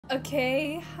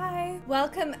Okay, hi.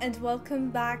 Welcome and welcome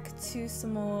back to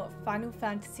some more Final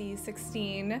Fantasy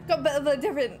 16. Got a bit of a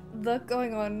different look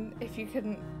going on, if you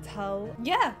couldn't tell.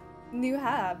 Yeah, new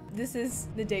hair. This is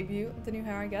the debut of the new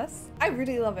hair, I guess. I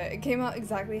really love it. It came out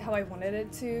exactly how I wanted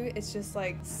it to. It's just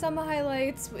like summer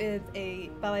highlights with a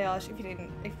balayage, if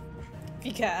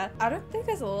you care. I don't think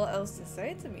there's a lot else to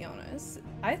say, to be honest.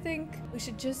 I think we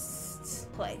should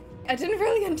just play. I didn't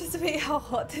really anticipate how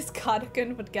hot this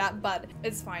cardigan would get, but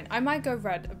it's fine. I might go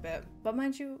red a bit, but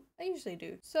mind you, I usually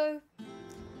do. So,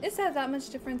 is there that much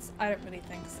difference? I don't really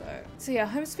think so. So yeah,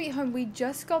 home sweet home. We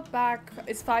just got back.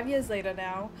 It's 5 years later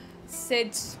now.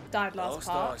 Sid died last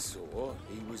part. I saw,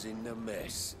 he was in the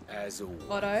mess, as always.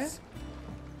 Otto?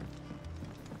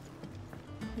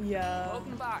 Yeah.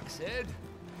 Welcome back, Sid.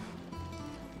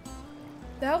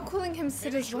 They're all calling him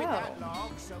Sid as well.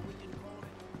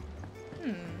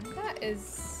 That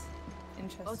is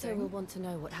interesting. Otto will want to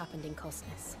know what happened in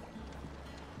Cosmos.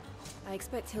 I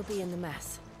expect he'll be in the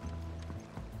mess.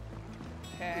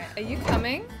 Okay, are you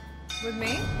coming with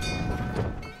me?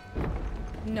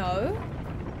 No.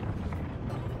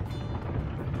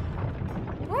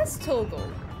 Where's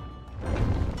Torgal?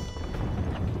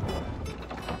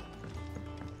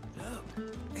 Look,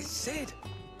 it's Sid.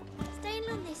 Staying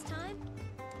long this time?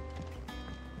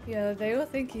 Yeah, they all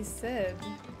think he's Sid.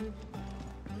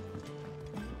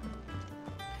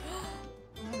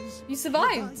 You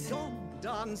survived!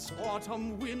 Dance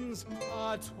autumn winds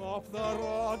atop the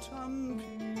rotten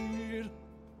pier.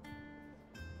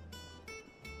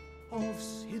 Of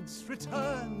Sid's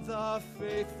return the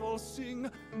faithful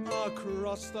sing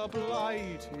across the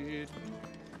blighted.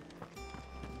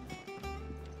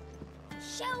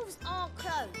 Shelves are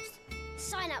closed. The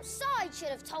sign outside should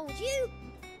have told you.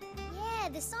 Yeah,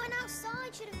 the sign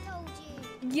outside should have told you.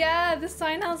 Yeah, the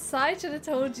sign outside should have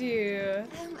told you.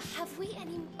 Have we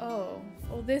any... Oh,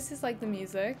 well this is like the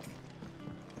music.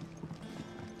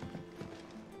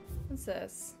 What's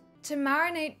this? To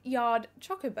marinate yard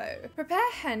chocobo.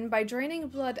 Prepare hen by draining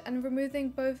blood and removing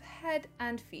both head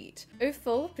and feet.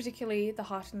 Offal, particularly the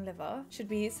heart and liver, should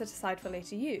be set aside for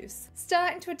later use. Stir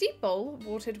into a deep bowl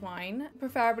watered wine,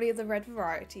 preferably of the red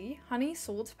variety, honey,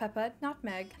 salt, pepper,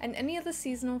 nutmeg, and any other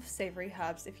seasonal savory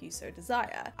herbs if you so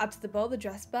desire. Add to the bowl the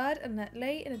dressed bird and let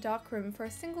lay in a dark room for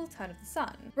a single turn of the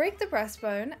sun. Break the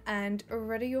breastbone and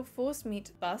ready your force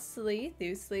meat thusly,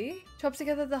 loosely. Chop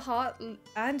together the heart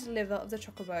and liver of the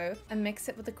chocobo and mix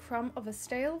it with a crumb of a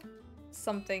stale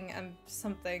something and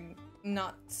something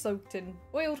nut soaked in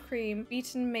oiled cream,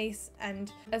 beaten mace,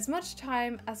 and as much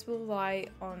thyme as will lie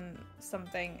on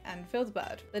something and fill the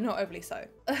bird, but not overly so.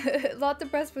 Lard the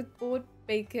breast with boiled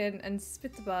bacon and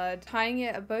spit the bird, tying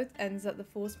it at both ends that the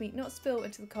force meat not spill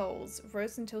into the coals.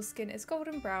 Roast until skin is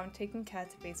golden brown, taking care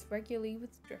to baste regularly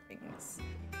with drippings.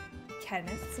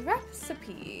 Kenneth's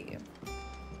recipe.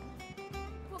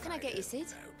 What can I get you, Sid?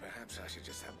 Perhaps I should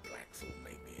just have Blackthorn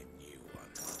make me a new one.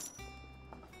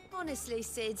 Honestly,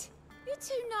 Sid, you're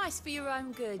too nice for your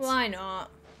own good. Why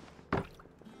not? Do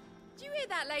you hear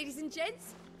that, ladies and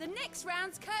gents? The next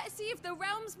round's courtesy of the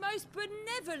realm's most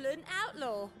benevolent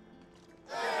outlaw.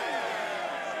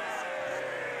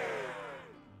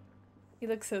 He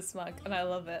looks so smug, and I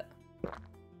love it.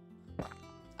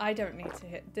 I don't need to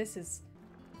hit. This is...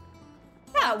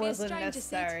 That wasn't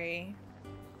necessary.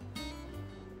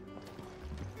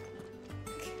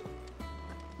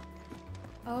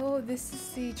 Oh, this is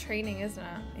the training, isn't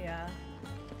it? Yeah.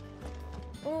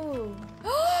 Oh.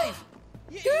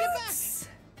 You're Goose!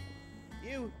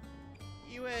 back.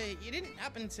 You didn't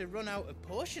happen to run out of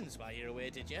potions while you're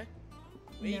away, did you?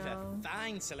 We've a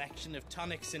fine selection of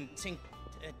tonics and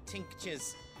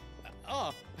tinctures.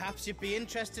 Oh, perhaps you'd be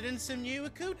interested in some new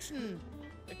accoutrement.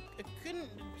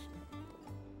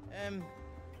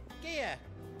 Gear.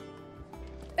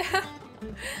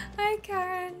 Hi,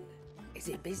 Karen. Is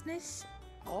it business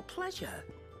or pleasure?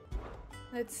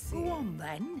 Let's see. Go on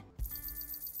then.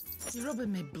 You're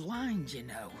rubbing me blind, you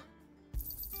know.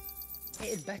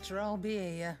 It'd better all be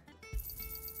here.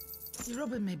 You're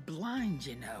rubbing me blind,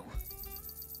 you know.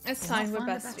 It's fine, we're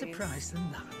find a besties. better price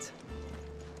than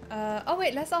that. Oh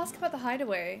wait, let's ask about the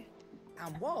hideaway.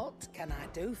 And what can I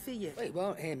do for you? Well, you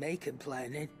won't hear me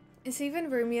complaining. It's even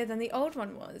roomier than the old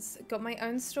one was. Got my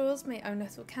own stores, my own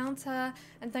little counter,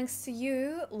 and thanks to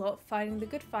you lot fighting the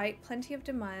good fight, plenty of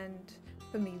demand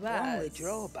for me wares. The only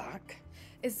drawback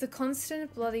is the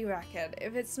constant bloody racket.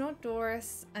 If it's not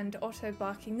Doris and Otto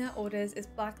barking their orders, it's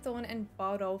Blackthorn and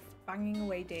Bardolph banging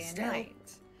away day and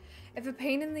night. If a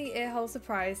pain in the ear holds the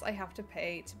price I have to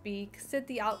pay to be Sid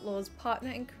the Outlaw's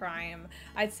partner in crime,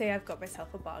 I'd say I've got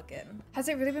myself a bargain. Has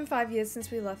it really been 5 years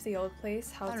since we left the old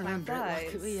place? How I time remember it flies.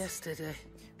 like it was yesterday.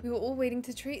 We were all waiting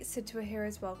to treat Sid to a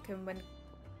hero's welcome when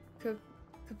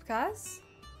Kupkas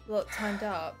lot turned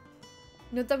up.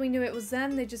 Not that we knew it was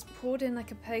them, they just poured in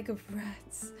like a plague of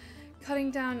rats,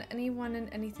 cutting down anyone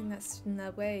and anything that stood in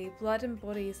their way. Blood and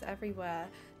bodies everywhere.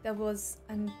 There was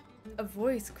a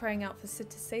voice crying out for Sid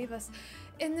to save us.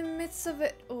 In the midst of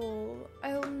it all,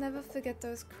 I'll never forget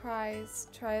those cries,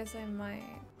 try as I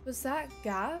might. Was that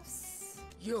Gav's?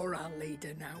 You're our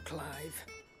leader now, Clive.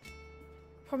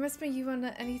 Promise me you won't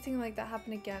let anything like that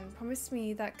happen again. Promise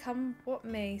me that come what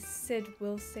may, Sid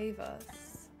will save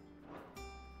us.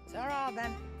 It's alright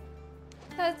then.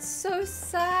 That's so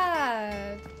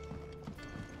sad.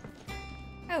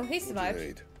 Oh, he What survived. do you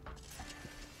need?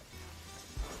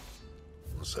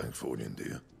 Not something for you, do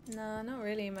you? No, not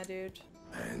really, my dude.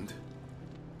 And?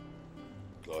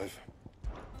 Clive?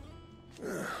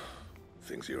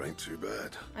 Things here ain't too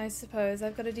bad. I suppose.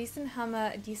 I've got a decent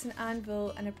hammer, a decent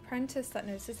anvil, an apprentice that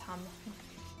knows his hammer.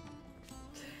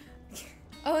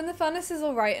 Oh, and the furnace is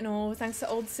alright and all, thanks to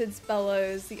old Sid's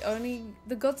bellows.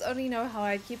 The gods only know how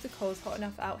I'd keep the coals hot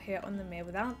enough out here on the mere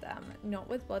without them. Not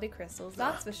with bloody crystals,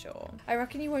 that's for sure. I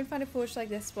reckon you won't find a forge like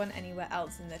this one anywhere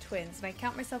else in the Twins, and I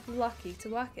count myself lucky to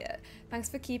work it. Thanks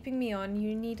for keeping me on.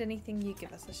 You need anything, you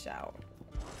give us a shout.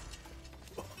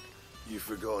 You've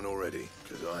forgotten already,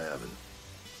 because I haven't.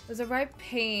 It was a right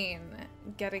pain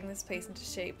getting this place into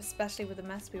shape, especially with the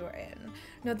mess we were in.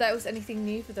 Not that it was anything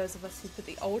new for those of us who put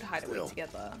the old hideaway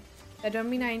together. That don't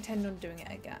mean I intend on doing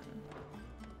it again.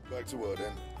 Back to work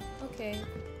then. Okay.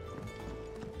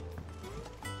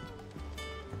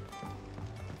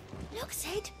 Look,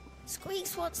 Sid.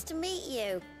 Squeaks wants to meet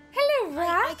you. Hello,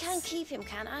 rats! I can keep him,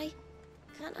 can't I?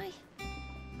 Can't I?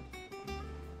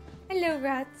 Hello,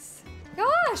 rats.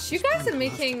 Gosh, you guys are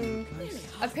making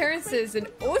appearances in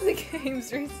all the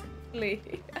games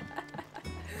recently.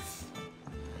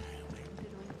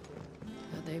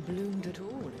 That they bloomed at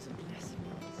all is a blessing.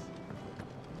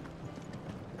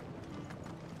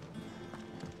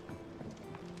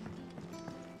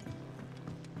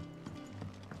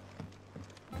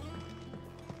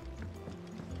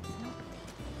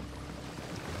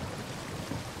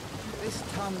 This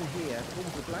ton here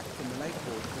pulls the black from the lake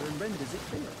water and renders it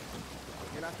clear.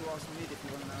 You'll have to ask Mid if you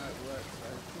want to know how it works,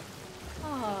 though.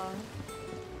 Aww.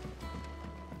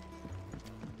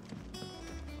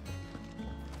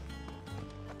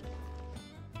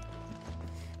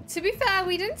 To be fair,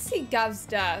 we didn't see Gav's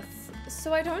death,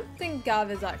 so I don't think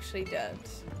Gav is actually dead.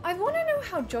 I want to know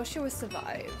how Joshua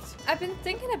survived. I've been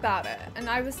thinking about it, and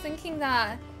I was thinking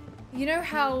that, you know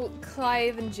how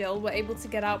Clive and Jill were able to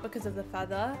get out because of the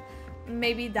feather?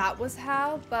 Maybe that was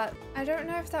how, but I don't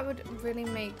know if that would really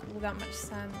make all that much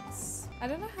sense. I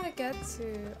don't know how to get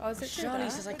to... Oh, is it through Charlie there?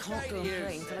 says I can't go and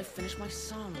play until I finish my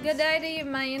sums. Good day to you,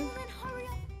 man.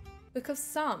 Book of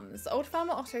Sums. Old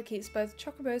farmer Otto keeps both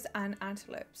chocobos and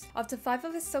antelopes. After 5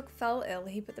 of his stock fell ill,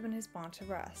 he put them in his barn to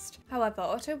rest. However,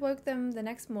 Otto woke them the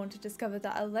next morning to discover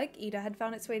that a leg eater had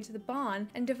found its way into the barn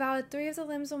and devoured 3 of the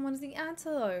limbs on one of the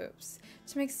antelopes.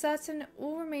 To make certain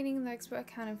all remaining legs were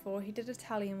accounted for, he did a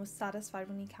tally and was satisfied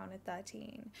when he counted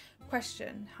 13.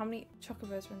 Question: how many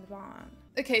chocobos were in the barn?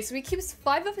 Okay, so he keeps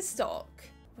 5 of his stock.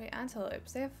 Wait,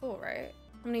 antelopes, they have 4, right?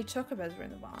 How many chocobos were in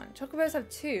the barn? Chocobos have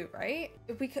 2, right?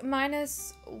 If we could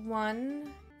minus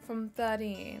 1 from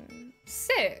 13.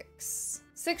 6.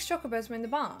 6 chocobos were in the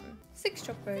barn. 6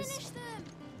 chocobos. Finish them.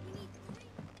 We need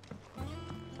 3.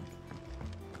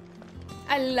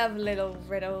 I love little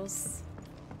riddles.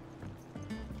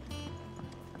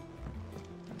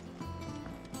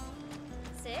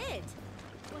 Sid,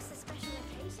 what's the special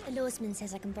occasion? The lawsman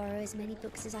says I can borrow as many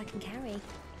books as I can carry.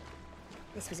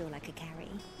 This was all I could carry.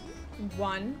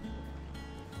 1.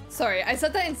 Sorry, I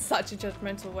said that in such a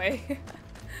judgmental way.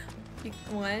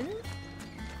 1.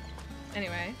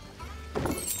 Anyway.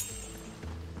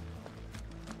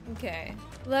 Okay.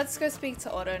 Let's go speak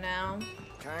to Otto now.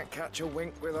 Can't catch a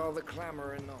wink with all the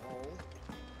clamour in the hole.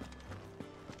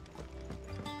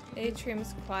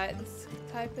 Atrium's quiet this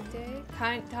type of day.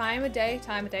 Time of day.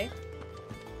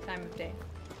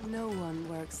 No one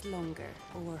works longer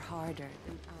or harder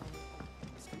than ours.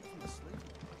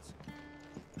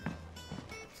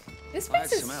 This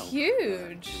place is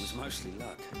huge. It was mostly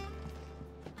luck.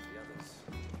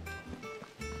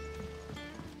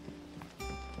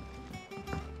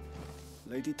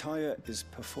 Lady Tyre is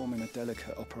performing a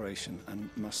delicate operation and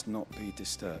must not be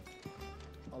disturbed.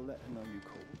 I'll let her know you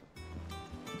called.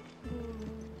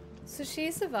 So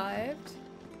she survived.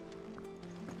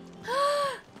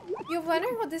 You're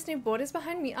wondering what this new board is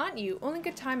behind me, aren't you? All in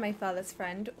good time, my father's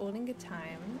friend. All in good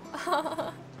time.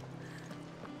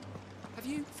 Have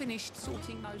you finished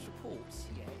sorting those reports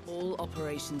yet? All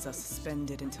operations are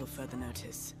suspended until further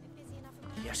notice.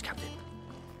 Yes, Captain.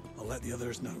 I'll let the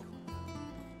others know.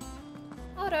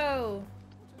 Otto!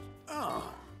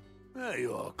 Ah, there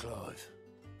you are, Clive.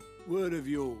 Word of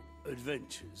your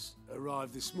adventures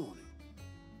arrived this morning.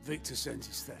 Victor sent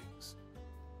his thanks.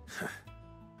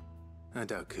 I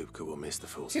doubt Kupka will miss the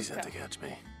force he sent to catch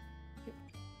me.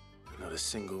 Not a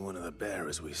single one of the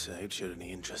bearers we saved showed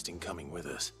any interest in coming with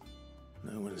us.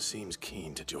 No one seems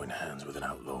keen to join hands with an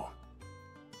outlaw.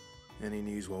 Any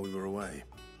news while we were away?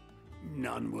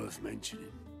 None worth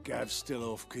mentioning. Gav's still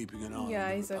off keeping an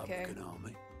eye on he's the okay. Republican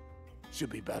army. Should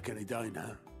be back any day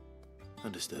now.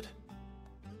 Understood.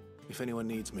 If anyone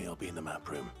needs me, I'll be in the map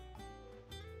room.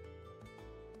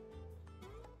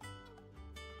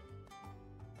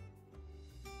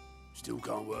 Still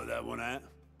can't work that one out.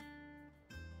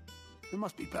 There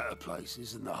must be better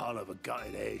places than the hull of a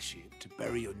gutted airship to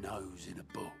bury your nose in a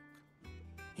book.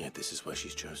 Yet this is where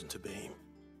she's chosen to be.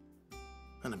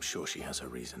 And I'm sure she has her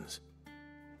reasons.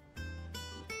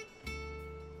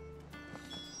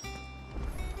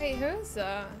 Hey, who's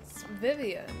it's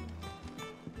Vivian.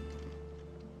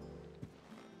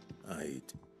 I'd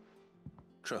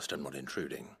trust I'm not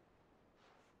intruding.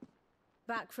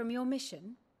 Back from your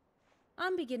mission?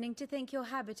 I'm beginning to think your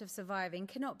habit of surviving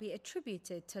cannot be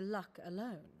attributed to luck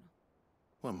alone.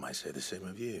 One might say the same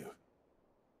of you,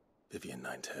 Vivian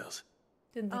Ninetails.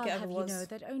 Didn't think I'll it ever have was. you know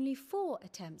that only 4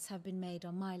 attempts have been made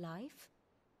on my life,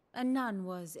 and none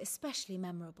was especially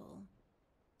memorable.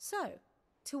 So,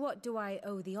 to what do I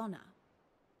owe the honor?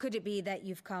 Could it be that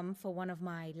you've come for one of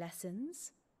my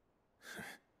lessons?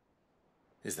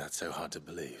 Is that so hard to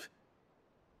believe?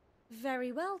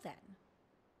 Very well then.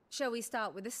 Shall we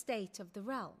start with the state of the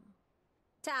realm?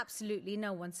 To absolutely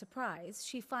no one's surprise,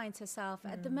 she finds herself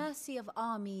at the mercy of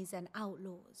armies and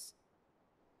outlaws.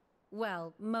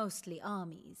 Well, mostly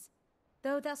armies.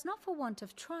 Though that's not for want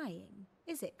of trying,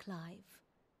 is it, Clive?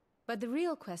 But the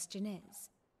real question is,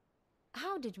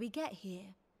 how did we get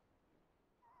here?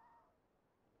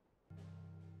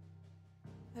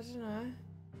 I don't know.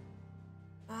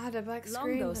 I had a black Long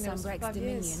screen though and it was Sunbreak's 5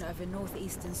 dominion years. over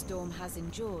northeastern storm has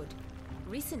endured,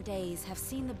 recent days have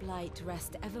seen the Blight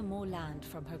wrest ever more land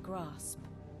from her grasp.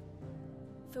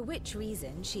 For which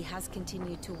reason she has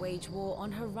continued to wage war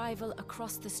on her rival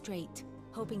across the strait,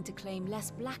 hoping to claim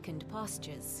less blackened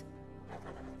pastures.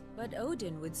 But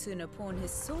Odin would sooner pawn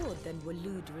his sword than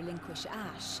Waloed relinquish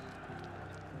Ash.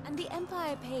 And the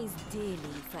Empire pays dearly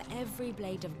for every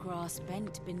blade of grass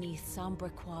bent beneath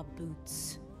Sambrequois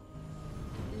boots.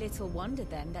 Little wonder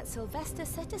then that Sylvester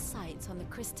set his sights on the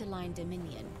crystalline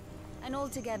dominion, an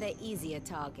altogether easier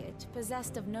target,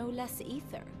 possessed of no less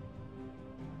ether.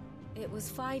 It was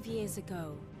 5 years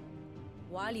ago,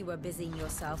 while you were busying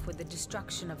yourself with the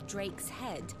destruction of Drake's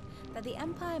head, that the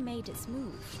Empire made its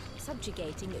move,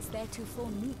 subjugating its theretofore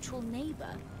neutral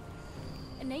neighbor.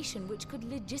 A nation which could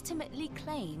legitimately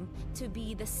claim to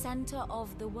be the center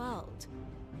of the world.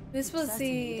 This was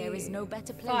Certainly, the there is no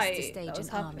better place fight to stage that was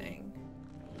an army. happening.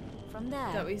 From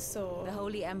there, That we saw. the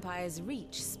Holy Empire's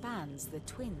reach spans the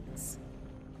Twins.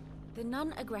 The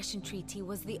non-aggression treaty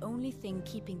was the only thing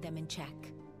keeping them in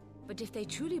check. But if they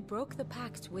truly broke the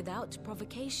pact without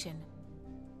provocation,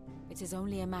 it is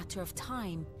only a matter of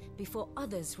time before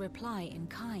others reply in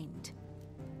kind.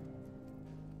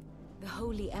 The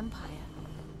Holy Empire,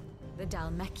 the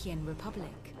Dhalmekian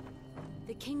Republic,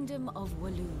 the Kingdom of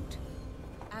Waloed,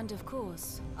 and of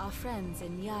course, our friends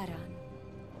in Yaran.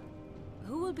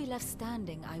 Who will be left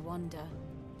standing, I wonder,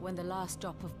 when the last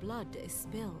drop of blood is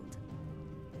spilled?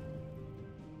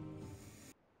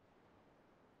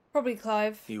 Probably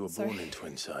Clive. You were Sorry. born in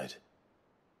Twinside.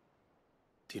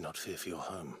 Do you not fear for your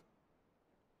home?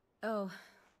 Oh,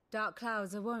 dark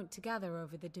clouds are wont to gather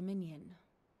over the Dominion.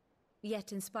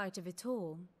 Yet in spite of it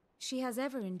all, she has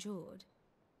ever endured.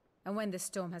 And when the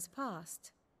storm has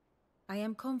passed, I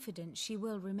am confident she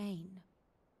will remain.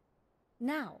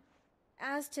 Now,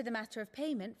 as to the matter of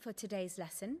payment for today's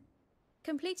lesson,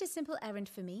 complete a simple errand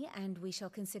for me and we shall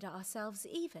consider ourselves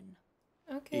even.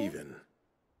 Okay. Even.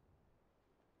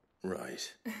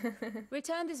 Right.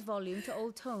 Return this volume to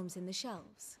old tomes in the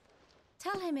shelves.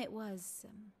 Tell him it was,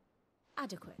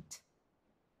 adequate.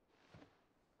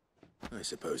 I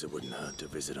suppose it wouldn't hurt to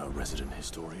visit our resident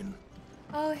historian.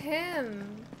 Oh, him.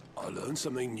 I learned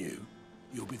something new.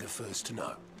 You'll be the first to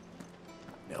know.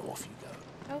 Now off you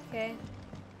go. Okay.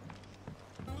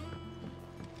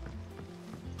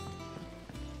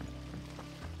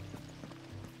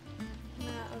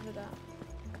 Nah, over that.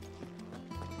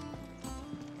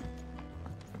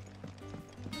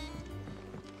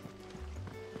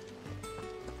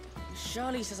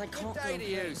 Charlie says I can't go Day to and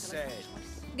play you, until I said. finish my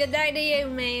Good day to you,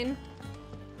 man.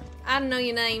 I don't know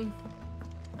your name.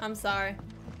 I'm sorry.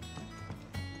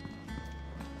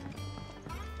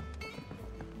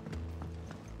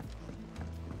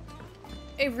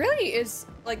 It really is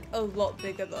like a lot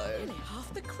bigger though. Nearly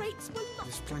half the crates were lost.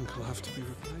 This plank will have to be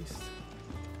replaced.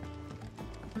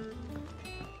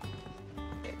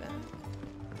 Okay then.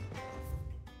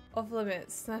 Off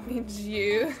limits, that means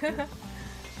you.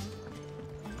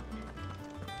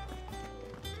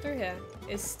 Through here.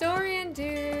 Historian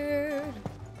dude.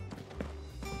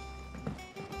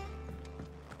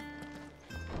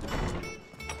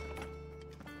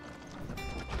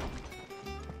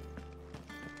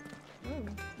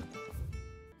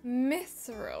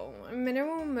 Mithril, a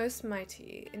mineral most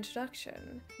mighty.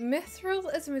 Introduction.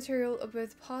 Mithril is a material of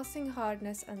both passing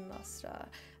hardness and luster,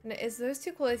 and it is those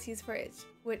two qualities for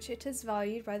which it is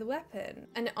valued by the weapon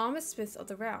and armor smiths of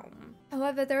the realm.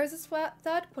 However, there is a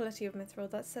third quality of mithril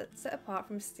that sets it apart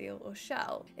from steel or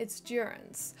shell, its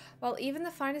durance. While even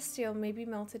the finest steel may be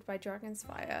melted by dragon's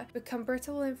fire, become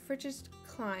brittle in frigid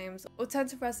climes, or turn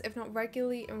to rust if not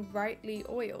regularly and rightly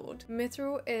oiled,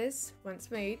 mithril is, once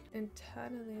made,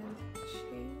 internally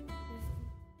unchanged.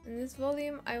 In this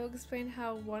volume, I will explain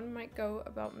how one might go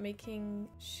about making,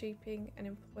 shaping, and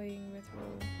employing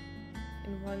mithril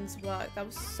in one's work. That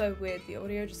was so weird. The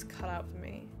audio just cut out for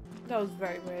me. That was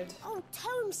very weird. Old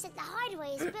Tome said the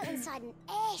hideaway is built inside an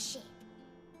airship.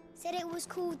 Said it was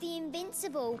called the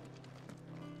Invincible.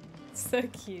 So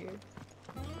cute.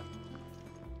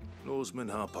 Lawsman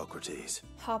Harpocrates.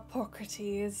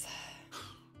 Harpocrates.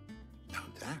 Now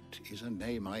that is a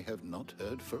name I have not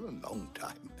heard for a long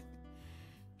time.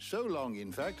 So long,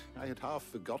 in fact, I had half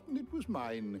forgotten it was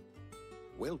mine.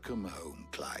 Welcome home,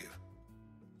 Clive.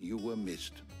 You were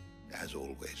missed, as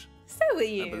always. So were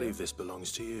you. I believe this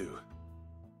belongs to you.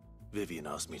 Vivian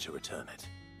asked me to return it.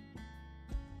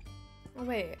 Oh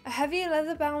wait, a heavy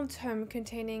leather-bound tome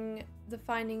containing the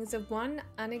findings of one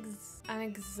Anaxama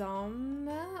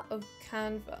of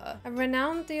Canva, a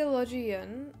renowned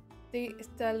theologian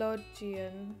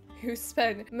who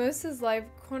spent most of his life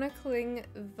chronicling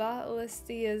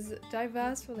Valistia's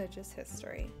diverse religious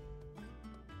history.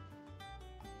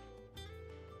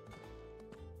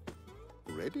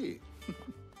 Ready?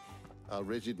 Our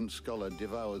resident scholar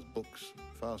devours books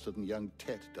faster than young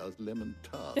Tet does lemon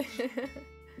tarts.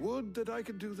 Would that I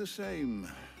could do the same,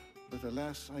 but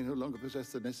alas, I no longer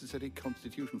possess the necessary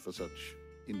constitution for such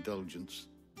indulgence,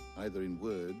 either in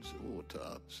words or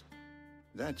tarts.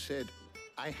 That said,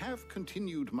 I have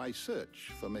continued my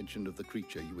search for mention of the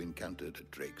creature you encountered at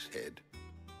Drake's Head,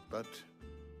 but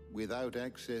without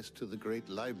access to the great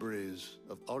libraries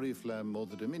of Oriflamme or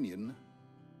the Dominion,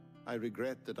 I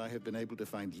regret that I have been able to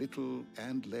find little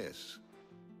and less.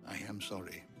 I am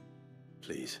sorry.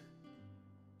 Please,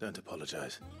 don't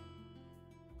apologize.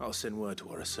 I'll send word to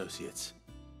our associates,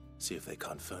 see if they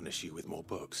can't furnish you with more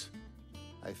books.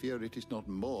 I fear it is not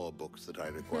more books that I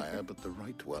require, but the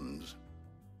right ones.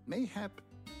 Mayhap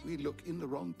we look in the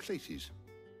wrong places.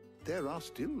 There are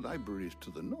still libraries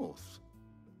to the north.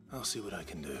 I'll see what I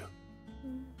can do.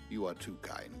 You are too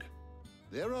kind.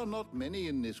 There are not many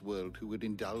in this world who would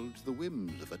indulge the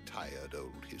whims of a tired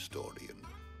old historian.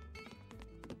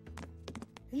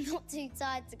 Not too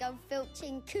tired to go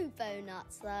filching Kupo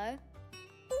nuts, though.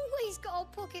 Always got a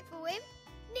pocket for him.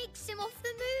 Nicks him off the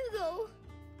Moogle.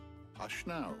 Hush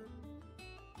now.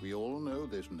 We all know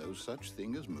there's no such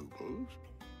thing as Moogles.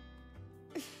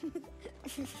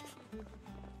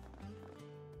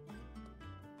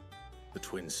 The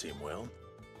twins seem well.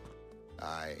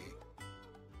 Aye.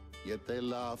 Yet they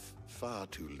laugh far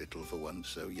too little for one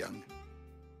so young.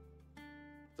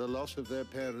 The loss of their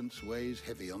parents weighs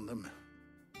heavy on them,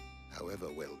 however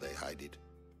well they hide it.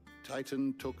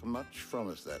 Titan took much from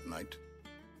us that night,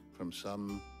 from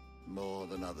some more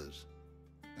than others,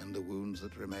 and the wounds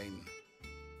that remain,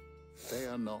 they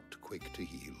are not quick to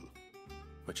heal.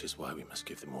 Which is why we must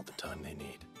give them all the time they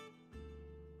need.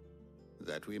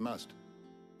 That we must.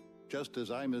 Just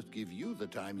as I must give you the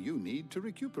time you need to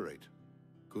recuperate.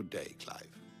 Good day,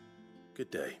 Clive. Good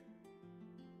day.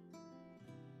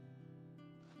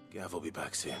 Gav will be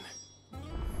back soon.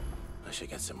 I should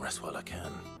get some rest while I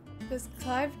can. Does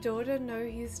Clive's daughter know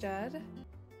he's dead?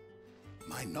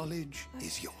 My knowledge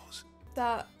is yours.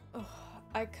 That... Oh,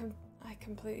 I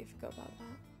completely forgot about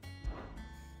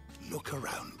that. Look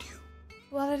around you.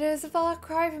 Well, it is a far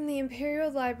cry from the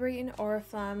Imperial Library in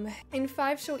Oriflamme. In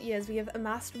 5 short years, we have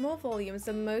amassed more volumes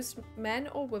than most men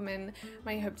or women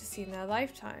might hope to see in their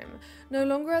lifetime. No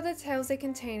longer are the tales they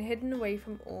contain hidden away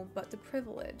from all but the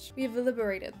privileged. We have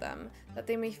liberated them, that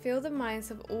they may fill the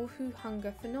minds of all who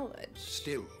hunger for knowledge.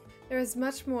 Still, There is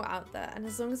much more out there, and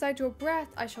as long as I draw breath,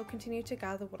 I shall continue to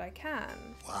gather what I can.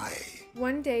 Why?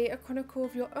 One day, a chronicle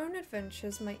of your own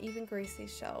adventures might even grace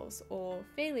these shelves, or,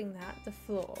 failing that, the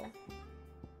floor.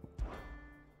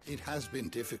 It has been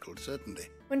difficult, certainly.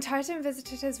 When Titan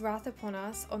visited his wrath upon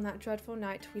us on that dreadful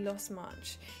night, we lost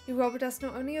much. He robbed us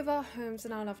not only of our homes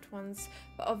and our loved ones,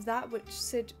 but of that which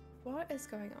Sid... What is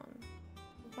going on?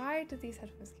 Why did these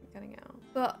headphones keep getting out?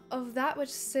 But of that which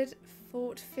Sid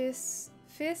fought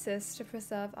fiercest to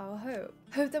preserve our hope.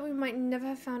 Hope that we might never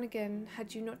have found again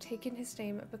had you not taken his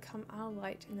name and become our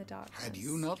light in the darkness. Had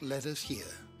you not led us here?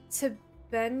 To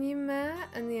Benumere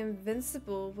and the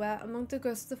Invincible, where among the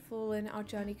ghosts of the fallen our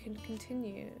journey can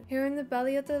continue. Here in the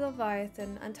belly of the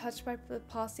Leviathan, untouched by the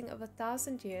passing of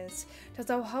 1,000 years, does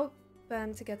our hope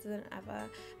burn together than ever,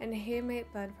 and here may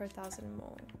it burn for 1,000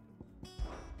 more.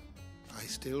 I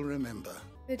still remember.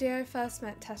 The day I first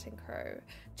met Tet and Crow,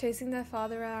 chasing their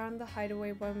father around the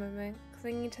hideaway one moment,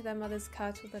 clinging to their mother's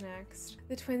kirtle the next.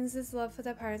 The twins' love for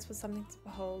their parents was something to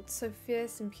behold, so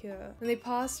fierce and pure. When they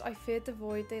passed, I feared the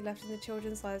void they left in the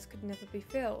children's lives could never be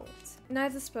filled.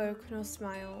 Neither spoke nor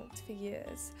smiled for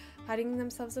years, hiding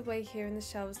themselves away here in the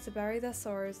shelves to bury their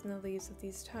sorrows in the leaves of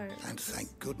these tomes. And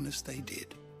thank goodness they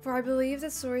did. For I believe the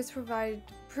stories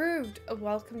proved a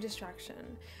welcome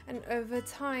distraction, and over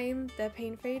time their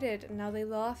pain faded, and now they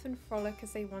laugh and frolic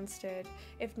as they once did,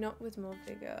 if not with more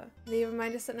vigor. They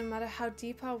remind us that no matter how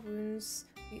deep our wounds,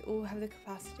 we all have the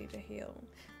capacity to heal,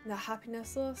 and that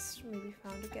happiness lost may be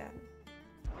found again.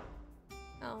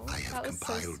 Oh, I have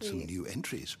compiled so some new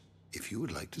entries, if you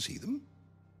would like to see them.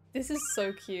 This is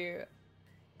so cute.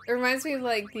 It reminds me of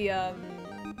like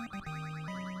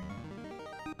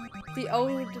the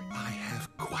old... I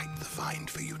have quite the find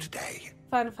for you today.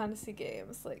 Final Fantasy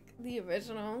games, like the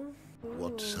original. Ooh.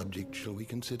 What subject shall we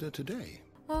consider today?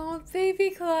 Oh,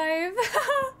 Baby Clive.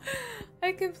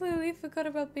 I completely forgot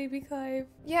about Baby Clive.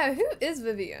 Yeah, who is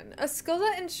Vivian? A scholar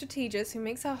and strategist who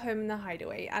makes her home in the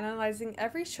hideaway, analyzing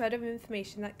every shred of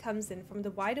information that comes in from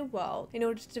the wider world in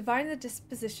order to divine the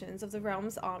dispositions of the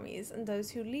realm's armies and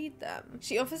those who lead them.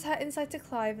 She offers her insight to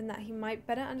Clive in that he might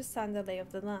better understand the lay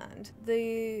of the land.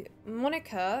 The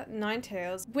moniker,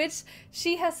 Ninetales, which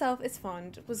she herself is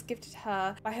fond, was gifted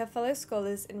her by her fellow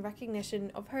scholars in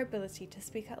recognition of her ability to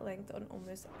speak at length on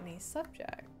almost any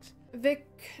subject.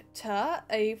 Victor,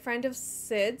 a friend of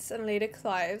Sid's and later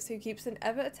Clive's, who keeps an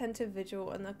ever-attentive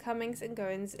vigil on the comings and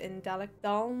goings in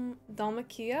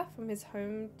Dalmacia from his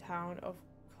hometown of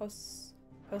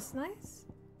Kosnais?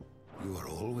 You are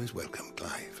always welcome,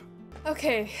 Clive.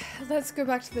 Okay, let's go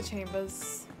back to the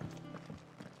chambers.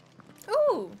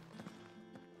 Ooh!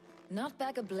 Not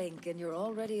back a blink and you're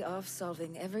already off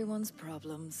solving everyone's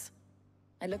problems.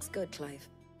 It looks good, Clive.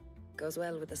 Goes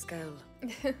well with the scowl.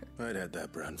 I'd had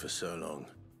that brand for so long.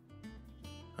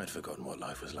 I'd forgotten what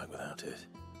life was like without it.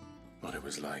 What it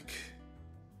was like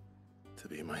to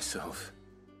be myself.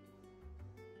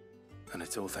 And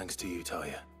it's all thanks to you,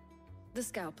 Talia. The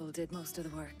scalpel did most of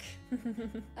the work.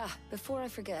 Before I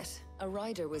forget, a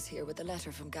rider was here with a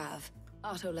letter from Gav.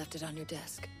 Otto left it on your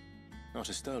desk. Not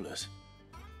a Stolas.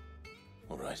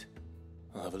 All right,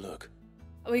 I'll have a look.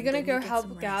 Are we gonna go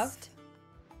help Gav?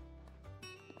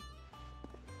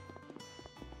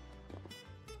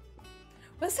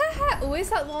 Was her hair always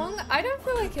that long? I don't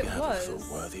feel like it was. Feel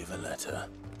worthy of a letter.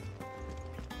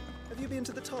 Have you been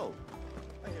to the toll?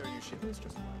 I hear a new ship is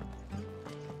just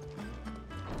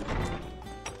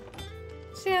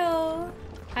Chill.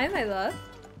 Hi, my love.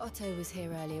 Otto was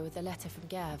here earlier with a letter from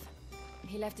Gav.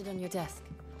 He left it on your desk.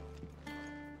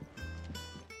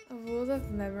 A world of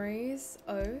memories,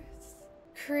 oaths.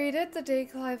 Created the day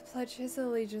Clive pledged his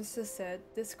allegiance to Sid,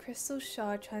 this crystal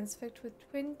shard transfixed with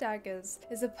twin daggers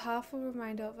is a powerful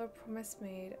reminder of a promise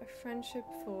made, a friendship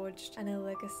forged, and a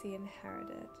legacy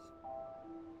inherited.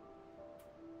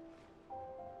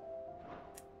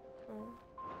 Oh.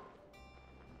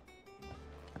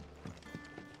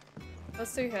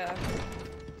 What's through here?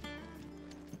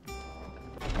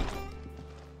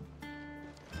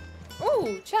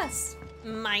 Ooh, chest!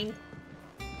 Mine.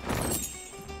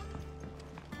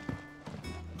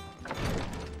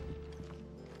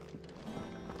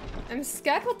 I'm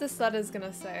scared what this letter's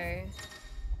gonna say.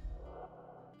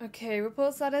 Okay,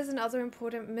 reports, letters, and other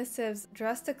important missives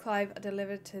addressed to Clive are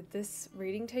delivered to this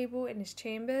reading table in his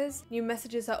chambers. New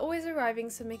messages are always arriving,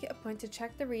 so make it a point to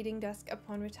check the reading desk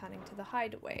upon returning to the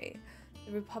hideaway.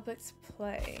 The Republic's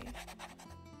play.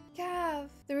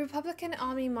 Gav! The Republican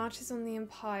army marches on the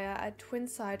Empire at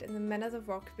Twinside, and the men of the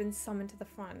Rock have been summoned to the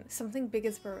front. Something big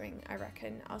is brewing, I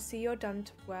reckon. I'll see you're done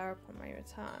to wear upon my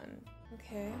return.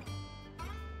 Okay.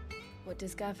 What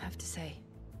does Gav have to say?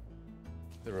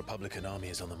 The Republican army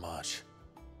is on the march,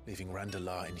 leaving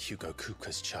Randalar in Hugo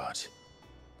Kupka's charge.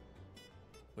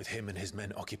 With him and his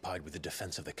men occupied with the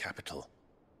defense of the capital,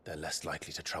 they're less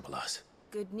likely to trouble us.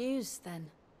 Good news,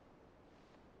 then.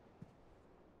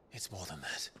 It's more than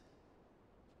that.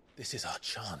 This is our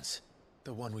chance.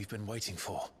 The one we've been waiting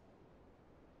for.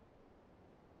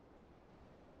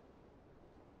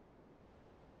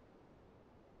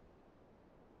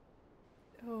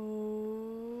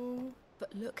 Oh.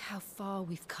 But look how far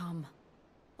we've come.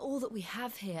 All that we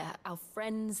have here, our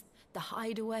friends, the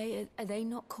hideaway, are they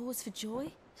not cause for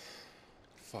joy?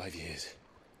 5 years.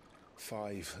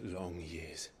 5 long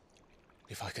years.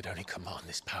 If I could only command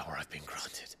this power I've been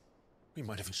granted, we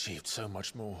might have achieved so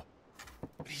much more.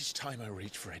 But each time I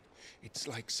reach for it, it's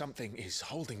like something is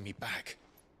holding me back.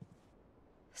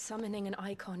 Summoning an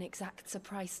icon exacts a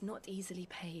price not easily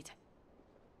paid.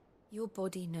 Your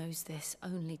body knows this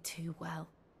only too well.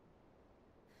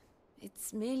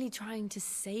 It's merely trying to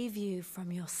save you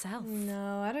from yourself.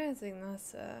 No, I don't think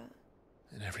that's it.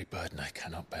 And every burden I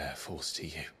cannot bear falls to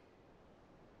you.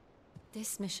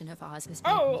 This mission of ours has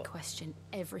made me question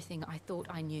everything I thought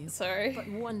I knew. Sorry. But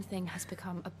one thing has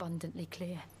become abundantly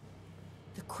clear.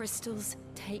 The crystals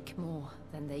take more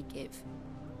than they give.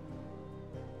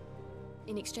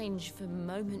 In exchange for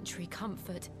momentary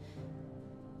comfort,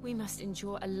 we must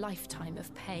endure a lifetime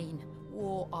of pain,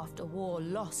 war after war,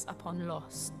 loss upon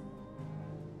loss.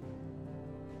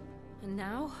 And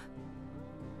now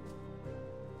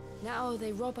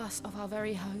they rob us of our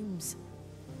very homes,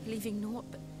 leaving naught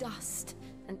but dust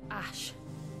and ash.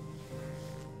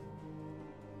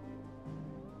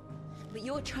 But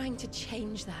you're trying to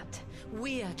change that.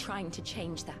 We're trying to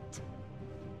change that.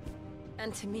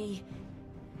 And to me,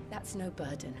 that's no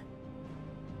burden.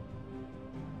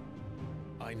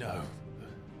 I know,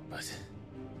 but...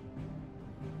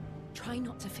 Try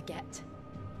not to forget.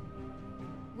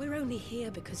 We're only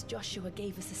here because Joshua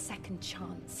gave us a second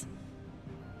chance.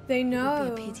 They know. It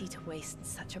would be a pity to waste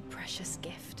such a precious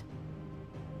gift.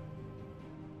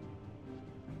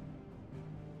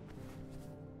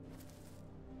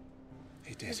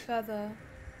 He did. His feather.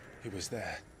 He was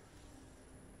there.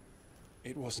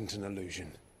 It wasn't an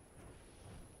illusion.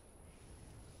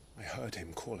 I heard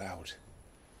him call out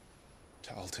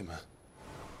to Ultima.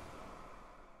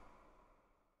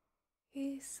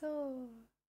 He saw.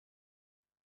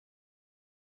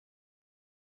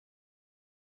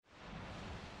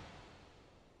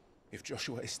 If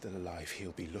Joshua is still alive,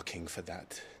 he'll be looking for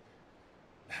that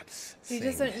He thing.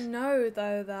 doesn't know,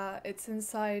 though, that it's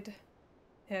inside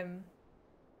him.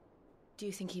 Do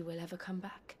you think he will ever come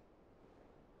back?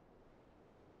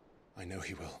 I know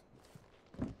he will.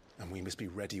 And we must be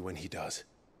ready when he does.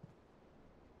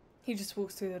 He just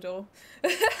walks through the door.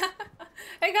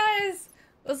 Hey guys!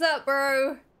 What's up,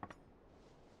 bro?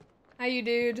 How you,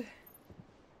 dude?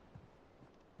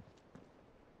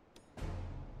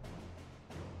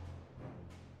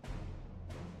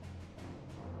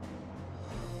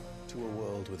 To a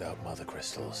world without mother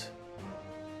crystals.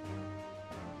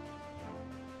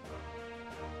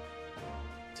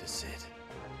 To Sid.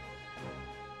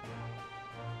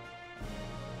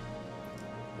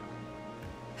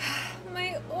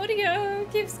 My audio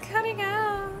keeps cutting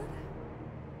out.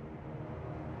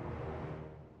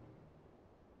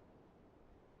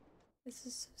 This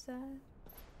is so sad.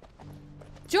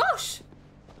 Josh!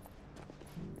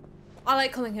 I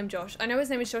like calling him Josh. I know his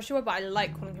name is Joshua, but I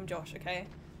like calling him Josh, okay?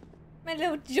 My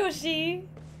little Joshy.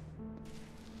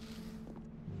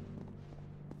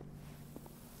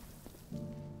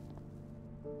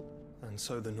 And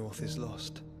so the North is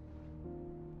lost.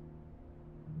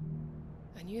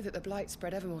 I knew that the Blight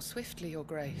spread ever more swiftly, Your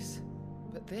Grace.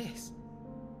 But this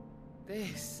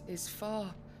is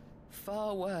far,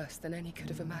 far worse than any could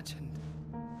have imagined.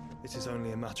 It is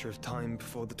only a matter of time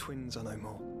before the twins are no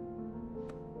more.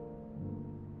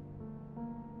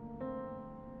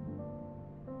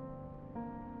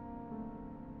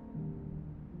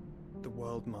 The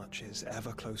world marches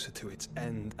ever closer to its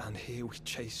end, and here we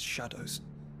chase shadows.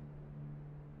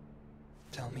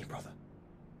 Tell me, brother,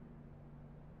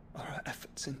 are our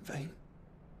efforts in vain?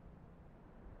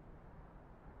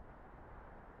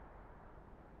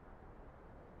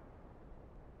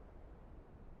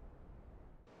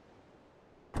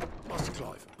 Master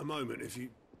Clive, a moment, if you...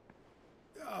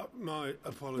 my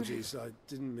apologies, I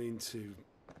didn't mean to...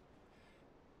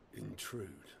 intrude.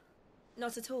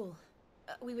 Not at all.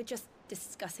 We were just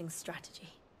discussing strategy.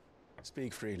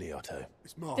 Speak freely, Otto.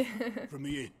 It's Martha, from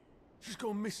the inn. She's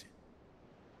gone missing.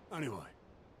 Anyway,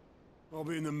 I'll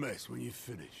be in the mess when you've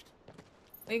finished.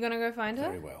 Are you gonna go find her?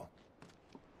 Very well.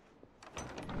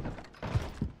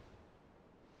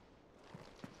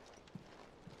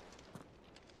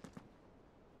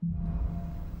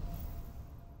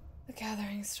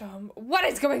 gathering storm. What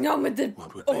is going on with the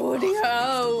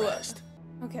audio?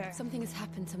 Okay. Something has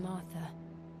happened to Martha.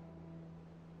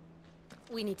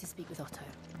 We need to speak with Otto.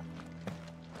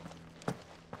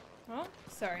 Oh,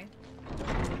 sorry.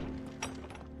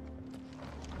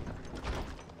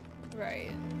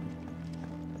 Right.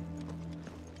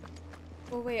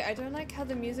 Well, wait, I don't like how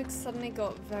the music suddenly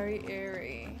got very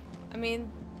eerie. I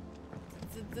mean,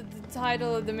 the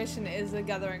title of the mission is A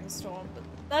Gathering Storm, but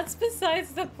that's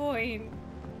besides the point.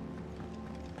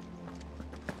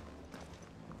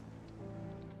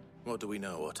 What do we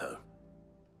know, Otto?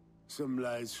 Some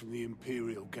lads from the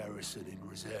Imperial garrison in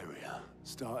Rosaria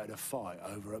started a fight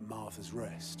over at Martha's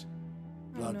Rest.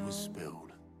 Blood was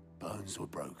spilled, bones were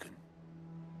broken.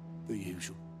 The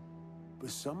usual.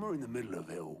 But somewhere in the middle of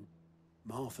it all,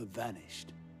 Martha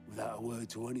vanished without a word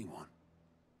to anyone.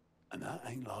 And that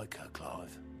ain't like her,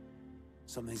 Clive.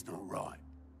 Something's not right.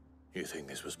 You think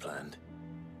this was planned?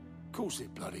 Of course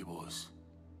it bloody was.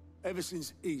 Ever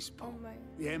since Eastport,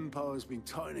 the Empire's been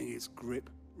tightening its grip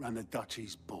round the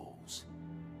Duchy's balls.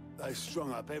 They've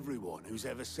strung up everyone who's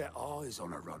ever set eyes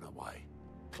on a runaway,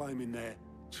 claiming they're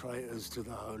traitors to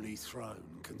the Holy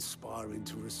Throne, conspiring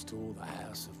to restore the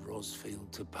House of Rosfield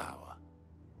to power.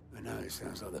 And now it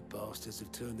sounds like the bastards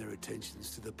have turned their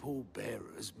attentions to the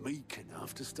pallbearers meek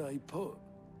enough to stay put.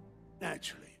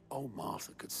 Naturally, old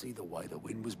Martha could see the way the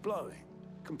wind was blowing,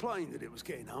 complained that it was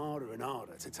getting harder and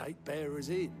harder to take bearers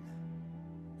in.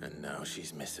 And now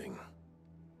she's missing.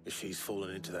 If she's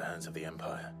fallen into the hands of the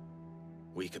Empire,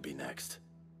 we could be next.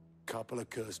 Couple of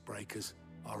curse breakers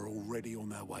are already on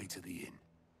their way to the inn.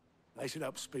 They should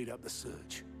help speed up the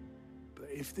search. But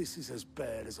if this is as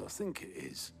bad as I think it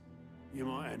is, you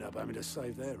might end up having to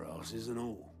save their asses and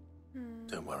all.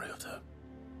 Don't worry, Otto.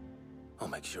 I'll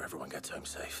make sure everyone gets home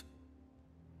safe.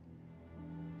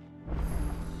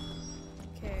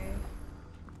 Okay.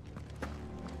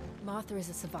 Martha is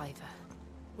a survivor.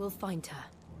 We'll find her.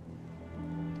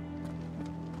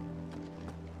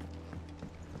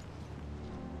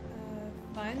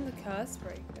 Find the curse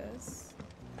breakers.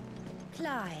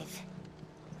 Clive.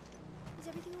 Is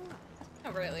everything alright?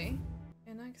 Not really.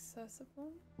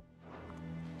 Inaccessible?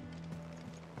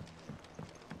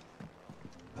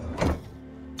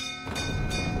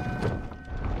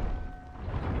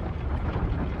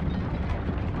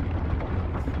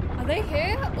 Are they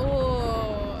here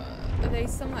or are they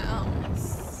somewhere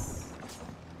else?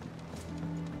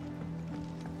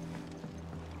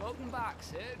 Welcome back,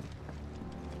 Sid.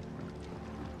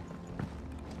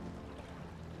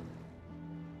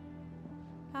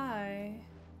 Hi.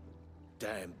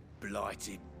 Damn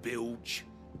blighted bilge.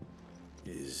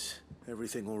 Is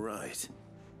everything all right?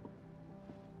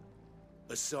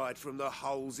 Aside from the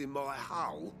holes in my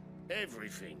hull,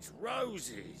 everything's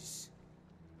roses.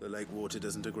 The lake water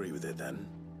doesn't agree with it, then?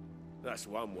 That's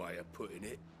one way of putting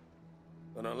it.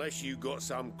 And unless you got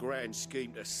some grand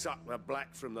scheme to suck the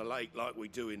black from the lake like we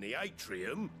do in the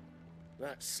atrium,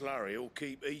 that slurry will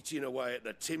keep eating away at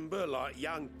the timber like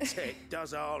young Tet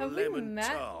does our Have we lemon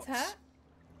met tarts. Tet?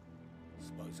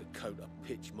 Suppose a coat of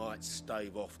pitch might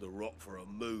stave off the rot for a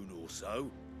moon or so,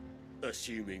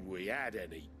 assuming we had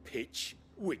any pitch,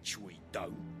 which we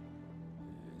don't.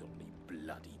 Not any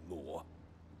bloody more.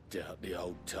 Doubt the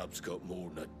old tub's got more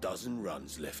than a dozen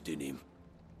runs left in him.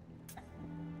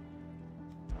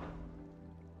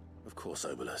 Of course,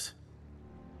 Obolus.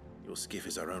 Your skiff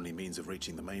is our only means of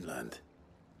reaching the mainland.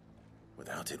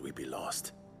 Without it, we'd be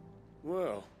lost.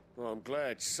 Well, I'm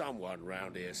glad someone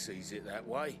round here sees it that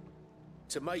way.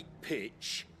 To make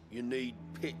pitch, you need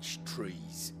pitch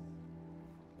trees.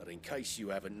 But in case you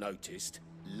haven't noticed,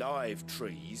 live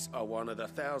trees are one of the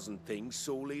 1,000 things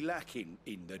sorely lacking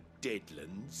in the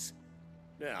Deadlands.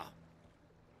 Now,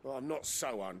 I'm not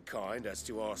so unkind as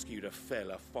to ask you to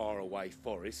fell a faraway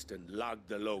forest and lug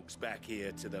the logs back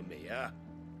here to the mere,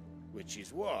 which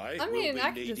is why we'll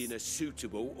be needing a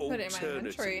suitable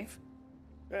alternative.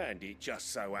 And it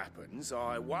just so happens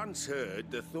I once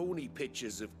heard the thorny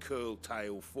pitchers of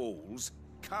Curltail Falls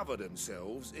cover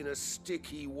themselves in a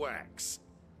sticky wax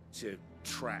to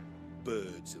trap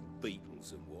birds and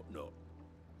beetles and whatnot.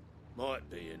 Might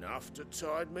be enough to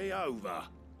tide me over.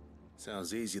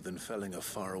 Sounds easier than felling a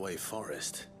faraway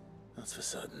forest. That's for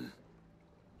certain.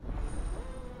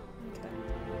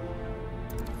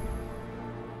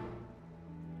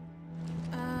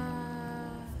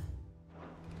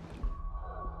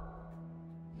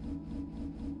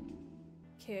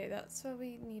 Okay, that's where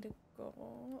we need to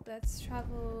go. Let's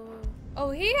travel.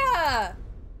 Oh, here!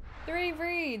 3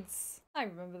 Reeds. I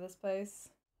remember this place.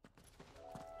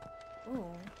 Ooh.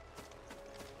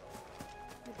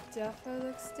 It defo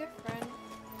looks different.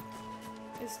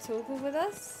 Is Torgal with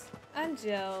us? And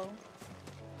Jill.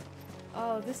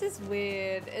 Oh, this is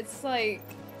weird. It's like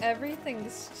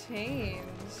everything's changed.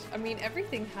 I mean,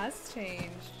 everything has changed.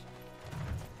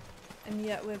 And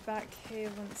yet we're back here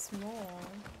once more.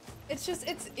 It's just,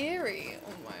 it's eerie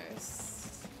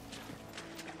almost.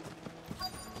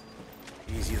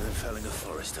 Easier than felling a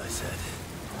forest, I said.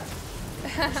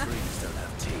 Trees don't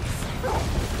have teeth.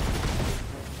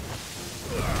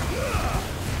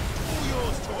 All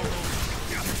yours, Torgal.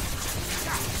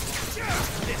 This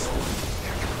one. This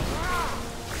one.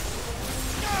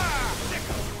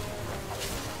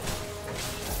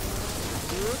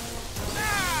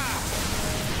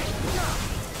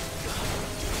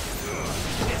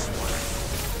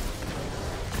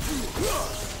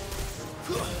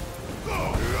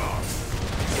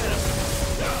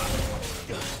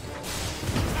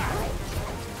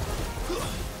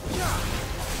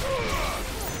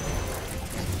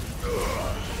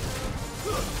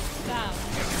 Damn.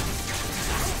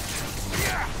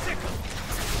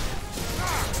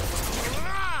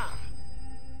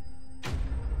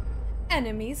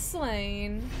 Enemy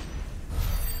slain.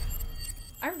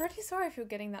 I'm really sorry if you're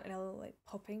getting that little like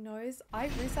popping noise.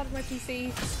 I've restarted my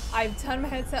PC. I've turned my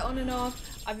headset on and off.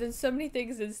 I've done so many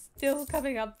things. It's still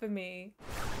coming up for me.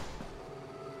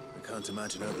 I can't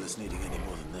imagine Obelisk needing any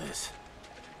more than this.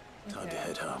 Time to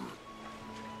head home.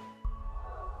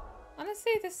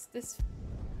 Honestly, this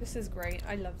is great.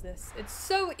 I love this. It's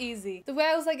so easy. The way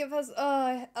I was like at first,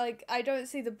 oh, like I don't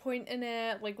see the point in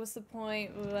it. Like, what's the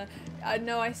point?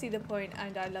 No, I see the point,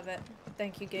 and I love it.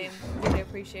 Thank you, game. Really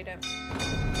appreciate it.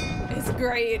 It's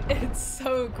great. It's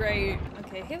so great.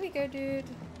 Okay, here we go, dude.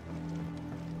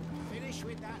 Finish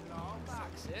with that long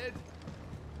back, Sid.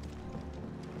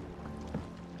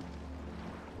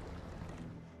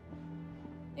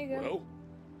 Here you go. Well,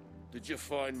 did you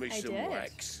find me some did.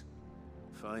 wax?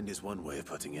 Find is one way of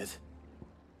putting it.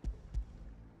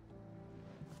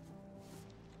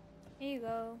 Here you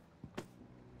go.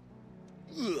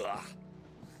 Ugh.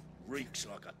 Reeks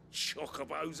like a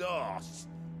chocobo's arse.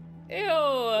 Ew.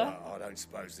 Well, I don't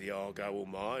suppose the Argo will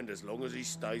mind as long as he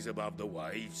stays above the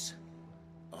waves.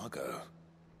 Argo?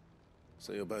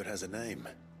 So your boat has a name?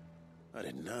 I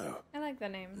didn't know. I like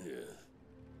that name. Yeah.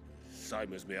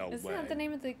 Same as me old Isn't man. that the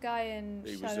name of the guy in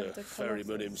He was Shadow a of the ferryman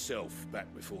Colossus? himself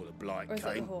back before the blight Or is that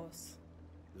the came. horse?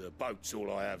 The boat's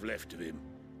all I have left of him.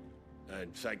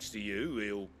 And thanks to you,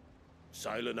 he'll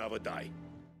sail another day.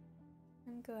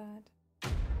 I'm glad.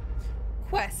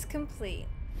 Quest complete.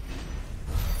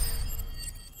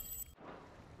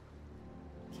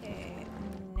 Okay,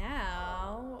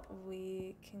 now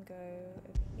we can go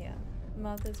over here.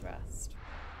 Mother's Rest.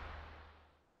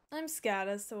 I'm scared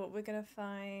as to what we're gonna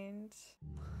find.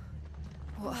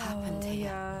 What happened here?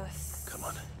 Yes. Come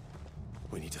on.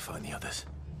 We need to find the others.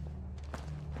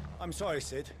 I'm sorry,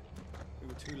 Sid. We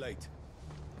were too late.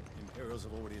 The Imperials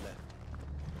have already left.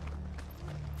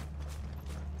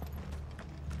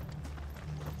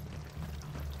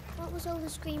 What was all the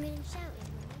screaming and shouting?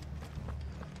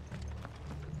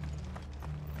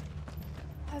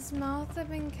 Has Martha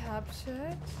been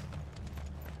captured?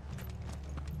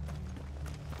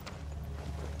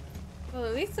 Well,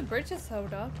 at least the bridge is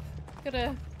held up.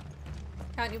 Gotta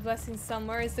count your blessings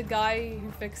somewhere. Is the guy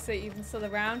who fixed it even still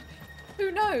around?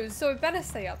 Who knows? So it better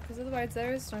stay up, because otherwise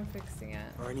there is no fixing it.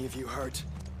 Are any of you hurt?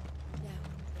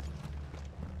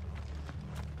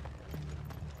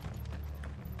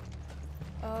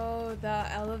 Oh,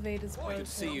 that elevator's broken. Good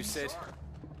to see you, Sid.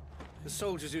 The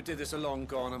soldiers who did this are long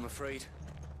gone, I'm afraid.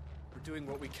 We're doing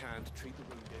what we can to treat the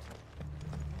wounded.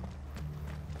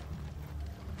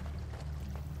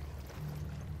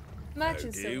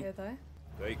 Merchant's still here, though.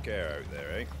 Take care out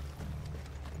there, eh?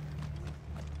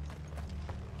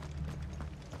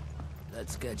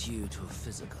 Let's get you to a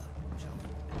physical, shall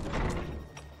we?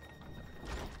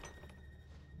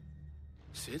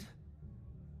 Sid?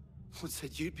 What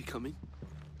said you'd be coming?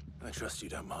 I trust you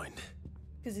don't mind.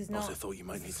 Because he's not. Also thought you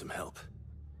might need some help.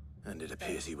 And it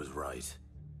appears he was right.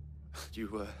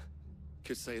 You,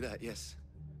 could say that, yes.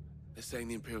 They're saying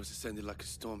the Imperials descended like a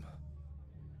storm.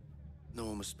 No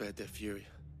one was spared their fury.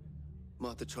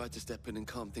 Martha tried to step in and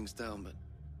calm things down, but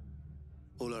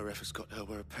all our efforts got her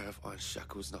were a pair of iron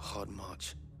shackles and a hard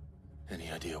march.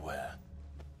 Any idea where?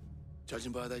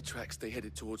 Judging by their tracks, they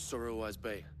headed towards Sorrowwise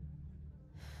Bay.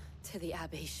 To the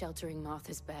Abbey sheltering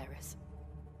Martha's bearers.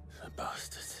 The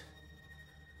bastards.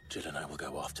 Jill and I will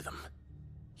go after them.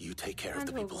 You take care of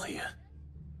the And people we'll- here.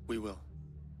 We will.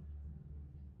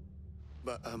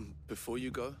 But, before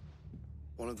you go,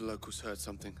 one of the locals heard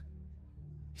something.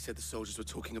 He said the soldiers were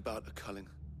talking about a culling.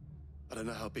 I don't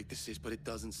know how big this is, but it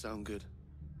doesn't sound good.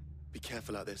 Be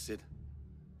careful out there, Sid.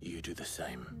 You do the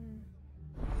same.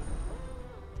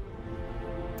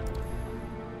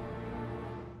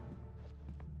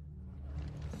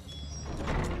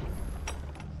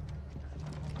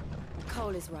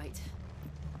 Cole is right.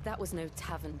 That was no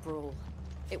tavern brawl.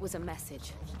 It was a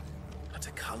message. That's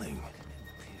a culling.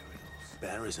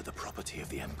 Bearers are the property of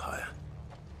the Empire.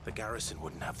 The garrison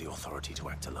wouldn't have the authority to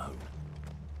act alone.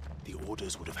 The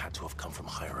orders would have had to have come from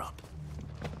higher up.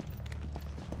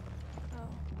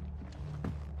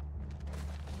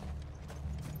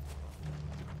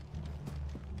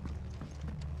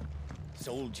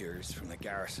 Soldiers from the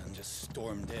garrison just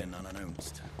stormed in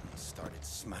unannounced and started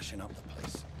smashing up the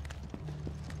place.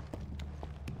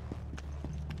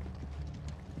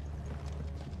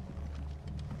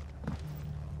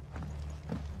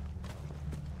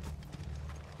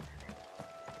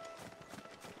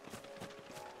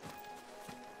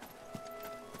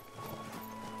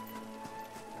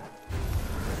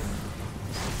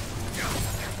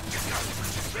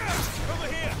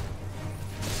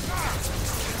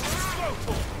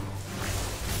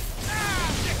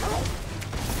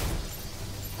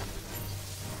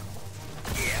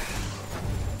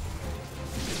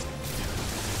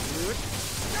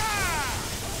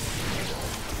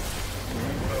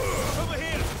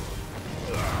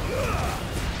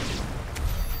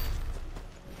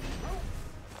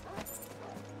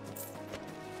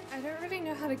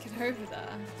 Get over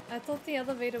there. I thought the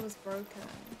elevator was broken.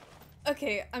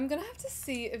 Okay, I'm gonna have to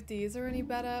see if these are any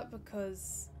better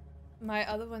because my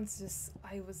other ones just,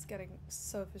 I was getting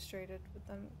so frustrated with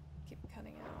them keep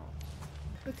cutting out.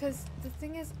 Because the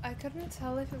thing is, I couldn't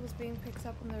tell if it was being picked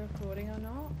up on the recording or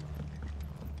not.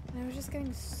 And it was just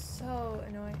getting so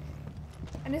annoying.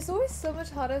 And it's always so much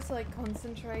harder to like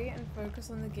concentrate and focus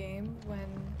on the game when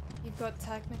you've got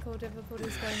technical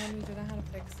difficulties going on and you don't know how to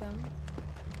fix them.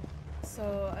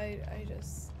 So I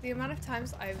just, the amount of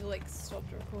times I've like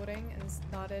stopped recording and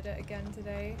started it again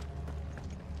today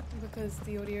because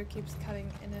the audio keeps cutting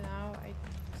in and out.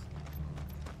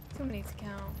 Too many to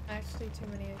count. Actually, too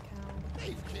many to count.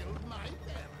 They've killed my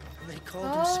bear. They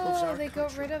called themselves our they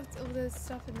got rid of all the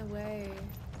stuff in the way.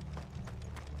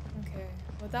 Okay,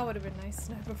 well that would have been nice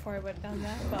to know before I went down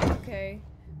there, but okay.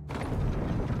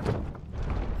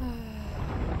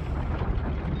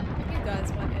 You guys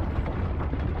went in.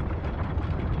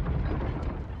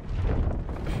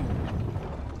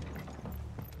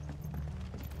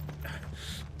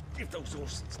 If those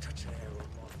horses touch an arrow,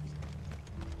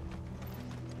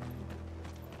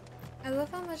 I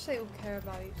love how much they all care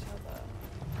about each other.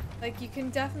 Like, you can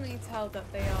definitely tell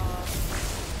that they are...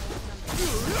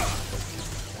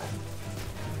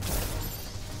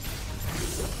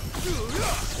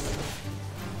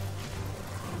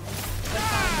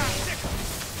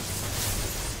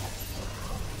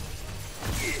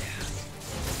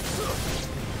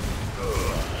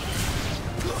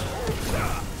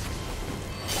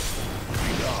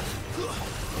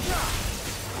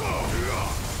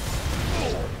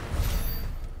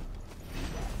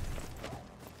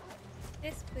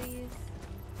 Yes, please.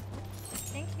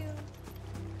 Thank you.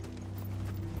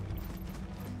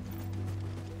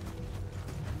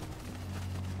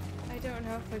 I don't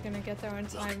know if we're gonna get there on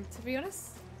time, to be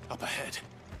honest. Up ahead.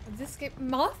 This game,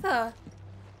 Martha!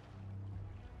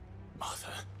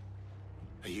 Martha,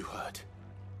 are you hurt?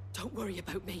 Don't worry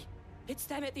about me. It's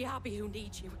them at the Abbey who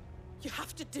need you. You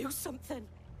have to do something.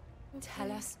 Okay.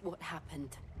 Tell us what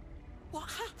happened. What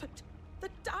happened? The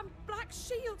damn Black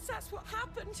Shields, that's what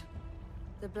happened.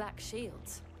 The Black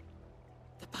Shields?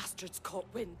 The bastards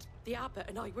caught wind. The abbot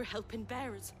and I were helping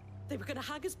bearers. They were gonna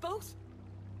hang us both.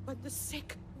 When the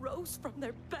sick rose from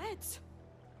their beds,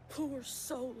 poor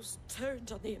souls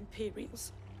turned on the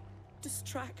Imperials.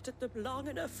 Distracted them long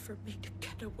enough for me to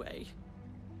get away.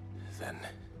 Then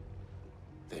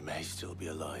they may still be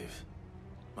alive.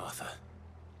 Martha,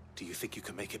 do you think you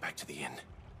can make it back to the inn?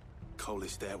 Cole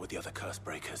is there with the other curse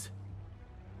breakers.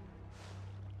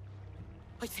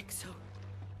 I think so.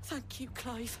 Thank you,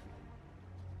 Clive.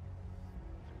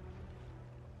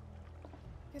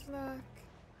 Good luck.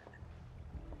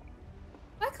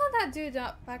 Why can't that dude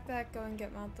back there go and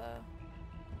get Martha?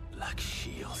 Black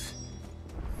Shields.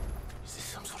 Is this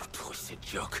some sort of twisted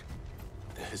joke?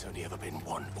 There has only ever been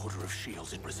one Order of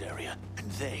Shields in Brazaria,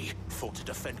 and they fought to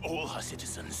defend all her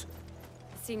citizens.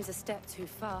 Seems a step too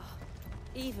far,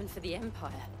 even for the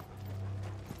Empire.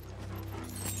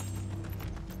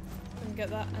 Can get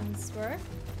that and swear.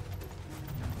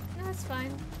 No, it's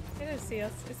fine. They don't see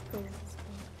us. It's cool. It's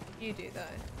cool. You do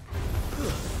though.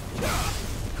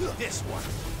 This one.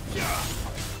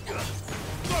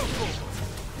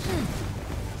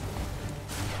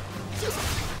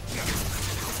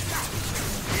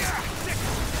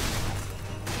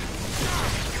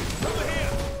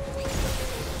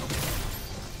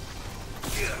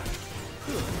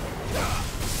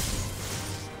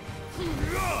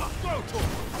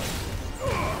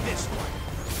 This one.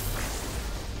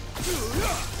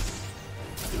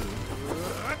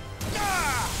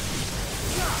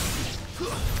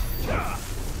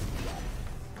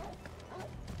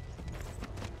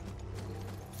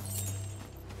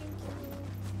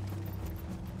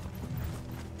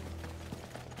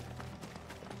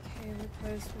 Okay,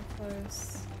 we're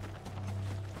close.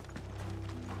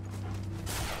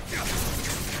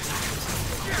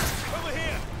 Over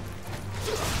here!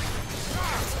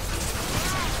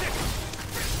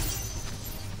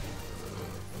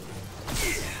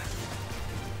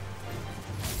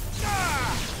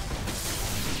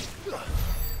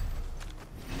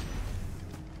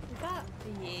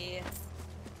 Yeah.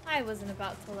 I wasn't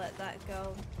about to let that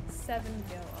go. 7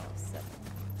 go. Oh,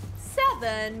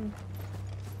 7.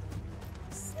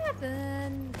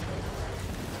 7!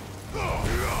 Over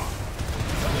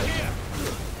here!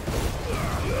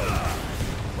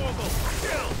 Torgal,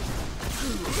 kill!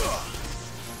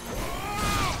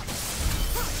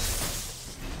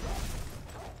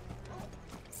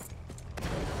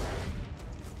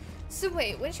 So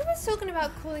wait, when she was talking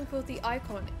about calling forth the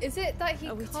icon, is it that he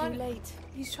Are we can't? too late?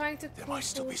 He's trying to. There might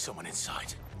still be someone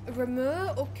inside.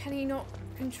 Remove, or can he not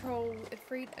control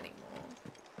Ifrit anymore?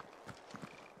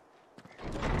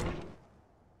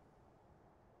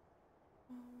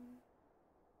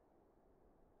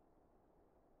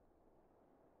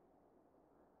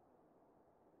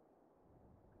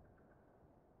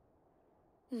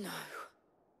 No.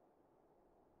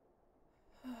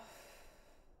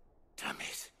 Damn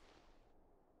it.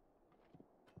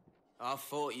 I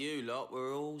thought you lot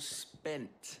were all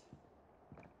spent.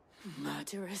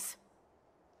 Murderers.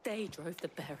 They drove the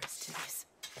bearers to this.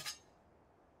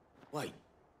 Wait.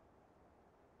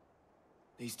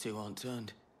 These two aren't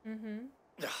turned. Mm-hmm.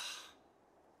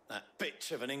 That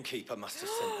bitch of an innkeeper must have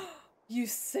sent them. You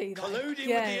say that Colluding with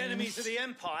again. the enemies of the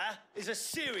Empire is a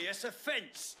serious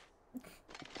offence.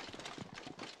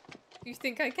 You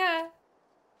think I care?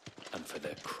 And for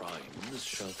their crimes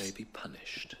shall they be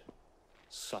punished.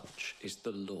 Such is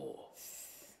the law.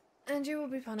 And you will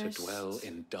be punished. To dwell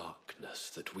in darkness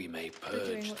that we may For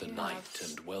doing purge what the you night have.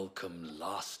 and welcome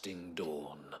lasting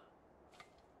dawn.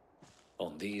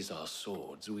 On these our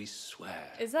swords we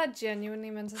swear. Is that genuinely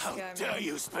meant to How scare me? dare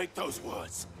you speak those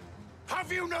words?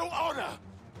 Have you no honor?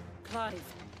 Clive.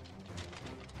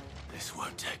 This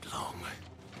won't take long.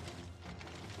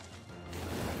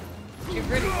 You're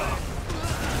really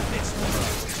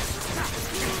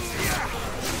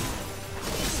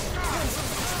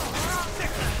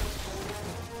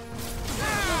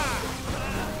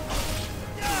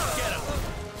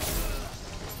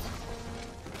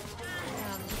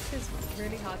this is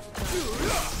really hard to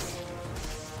do.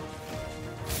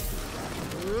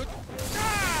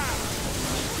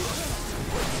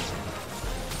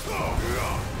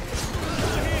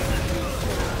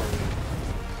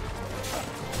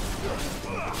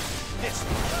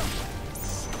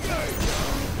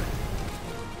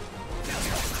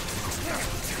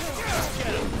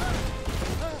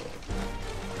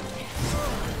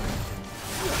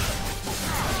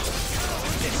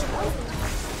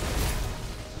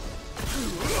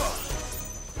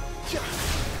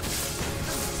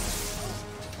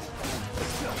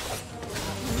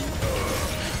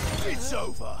 It's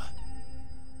over.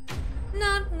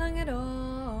 Not long at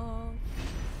all.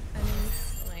 And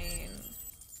he's slain.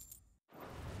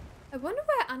 I wonder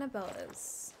where Annabelle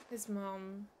is. His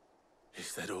mom.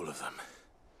 Is that all of them?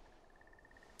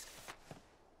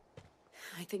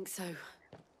 I think so.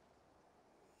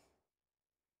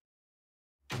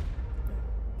 Okay,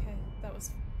 that was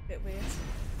a bit weird.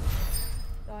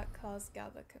 Dark cars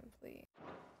gather complete.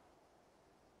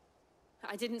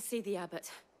 I didn't see the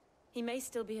abbot. He may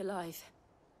still be alive.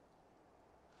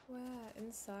 Where?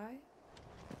 Inside?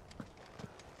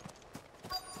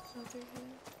 Oh, through here.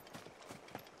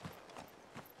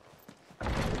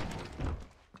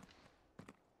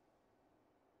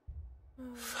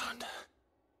 Oh. Found her.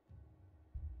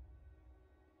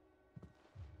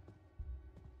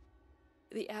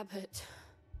 The abbot.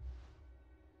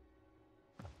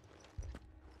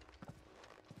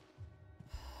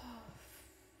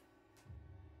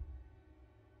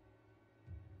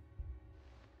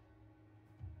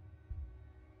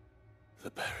 The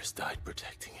bearers died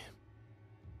protecting him.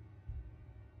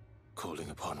 Calling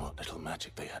upon what little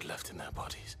magic they had left in their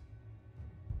bodies.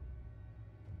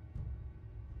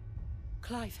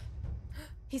 Clive.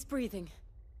 He's breathing.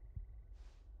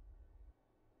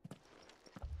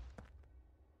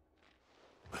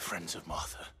 We're friends of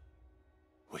Martha.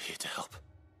 We're here to help.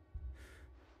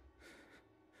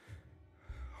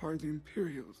 Are the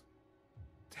Imperials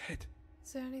dead?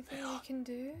 Is there anything we can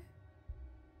do?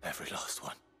 Every last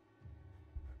one.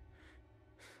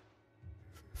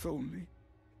 If only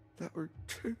that were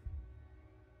true.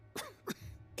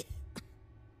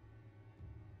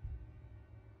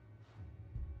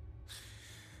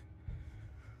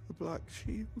 The Black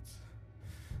Shields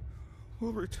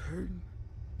will return.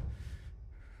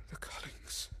 The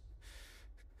cuttings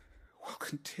will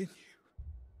continue.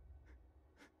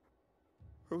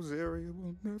 Rosaria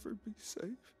will never be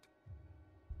saved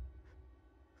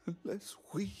unless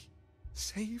we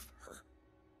save her.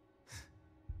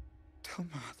 Tell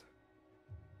Matt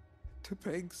to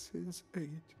beg Sid's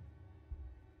aid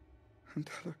and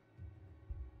tell her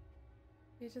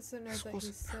He doesn't know this that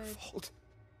wasn't he's her Sid. fault.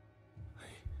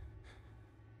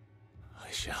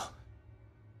 I shall.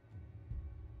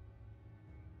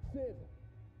 Sid!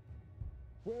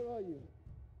 Where are you?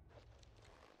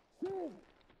 Sid!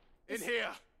 In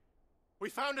here! We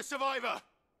found a survivor!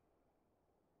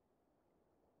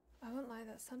 I won't lie,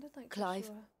 that sounded like Clive.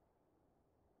 Joshua.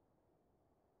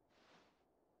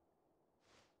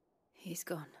 He's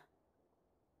gone.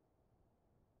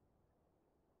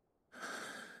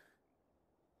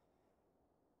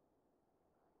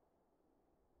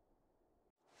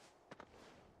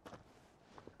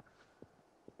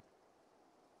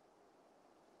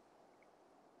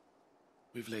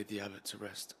 We've laid the abbot to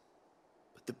rest.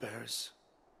 But the bearers...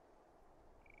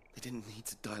 they didn't need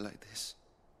to die like this.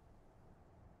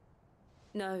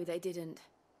 No, they didn't.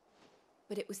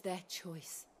 But it was their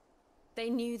choice. They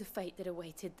knew the fate that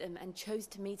awaited them and chose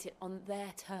to meet it on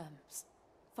their terms,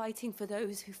 fighting for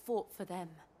those who fought for them.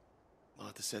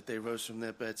 Martha said they rose from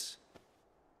their beds,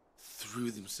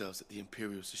 threw themselves at the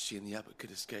Imperials so she and the abbot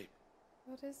could escape.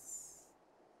 What is...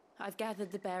 I've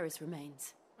gathered the bearers'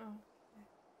 remains. Oh.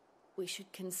 We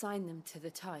should consign them to the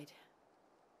tide.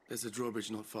 There's a drawbridge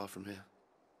not far from here.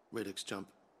 Reddick's Jump.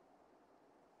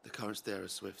 The currents there are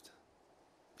swift.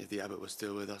 If the abbot was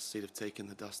still with us, he'd have taken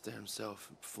the dust there himself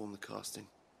and performed the casting.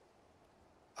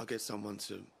 I'll get someone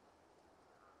to...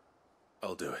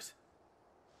 I'll do it.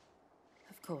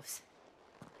 Of course.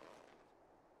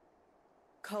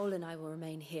 Cole and I will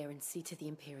remain here and see to the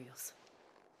Imperials.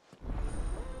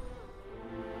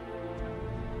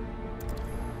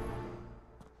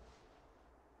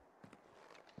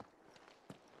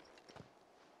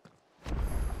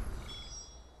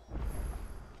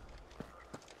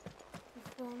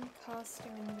 Perform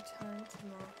casting and return to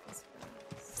Martha's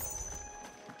Rest.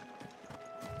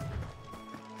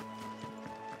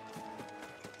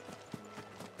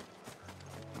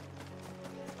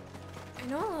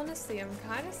 In all honesty, I'm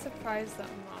kind of surprised that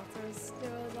Martha is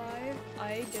still alive.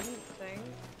 I didn't think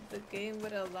the game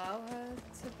would allow her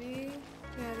to be.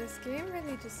 Yeah, this game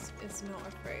really just is not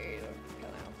afraid of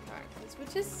killing off characters,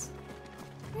 which is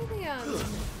really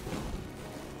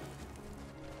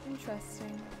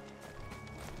interesting.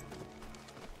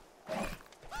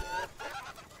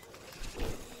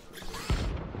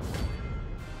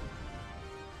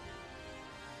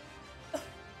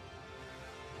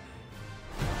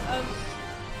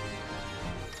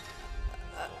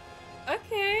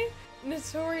 Okay.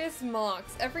 Notorious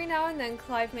marks. Every now and then,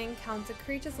 Clive may encounter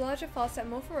creatures larger, faster, and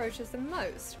more ferocious than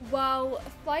most. While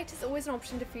flight is always an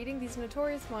option, defeating these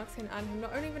notorious marks can earn him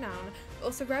not only renown, but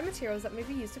also rare materials that may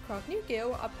be used to craft new gear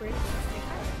or upgrade existing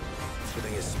items. Good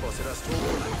thing it's spotted us,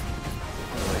 Torgal.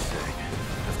 What am I saying?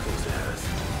 Of course it has.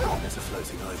 It's a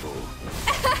floating eyeball.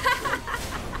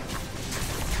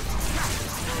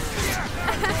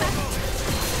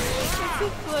 It's a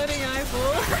floating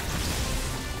eyeball.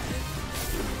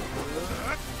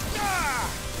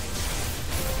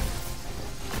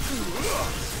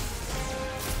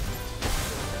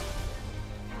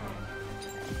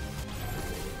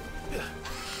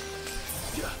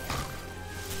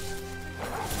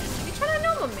 You trying to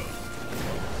numb on me?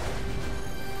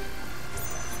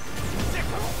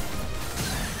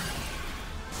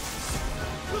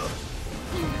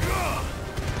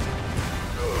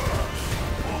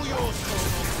 All yours,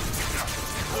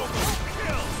 Torgal.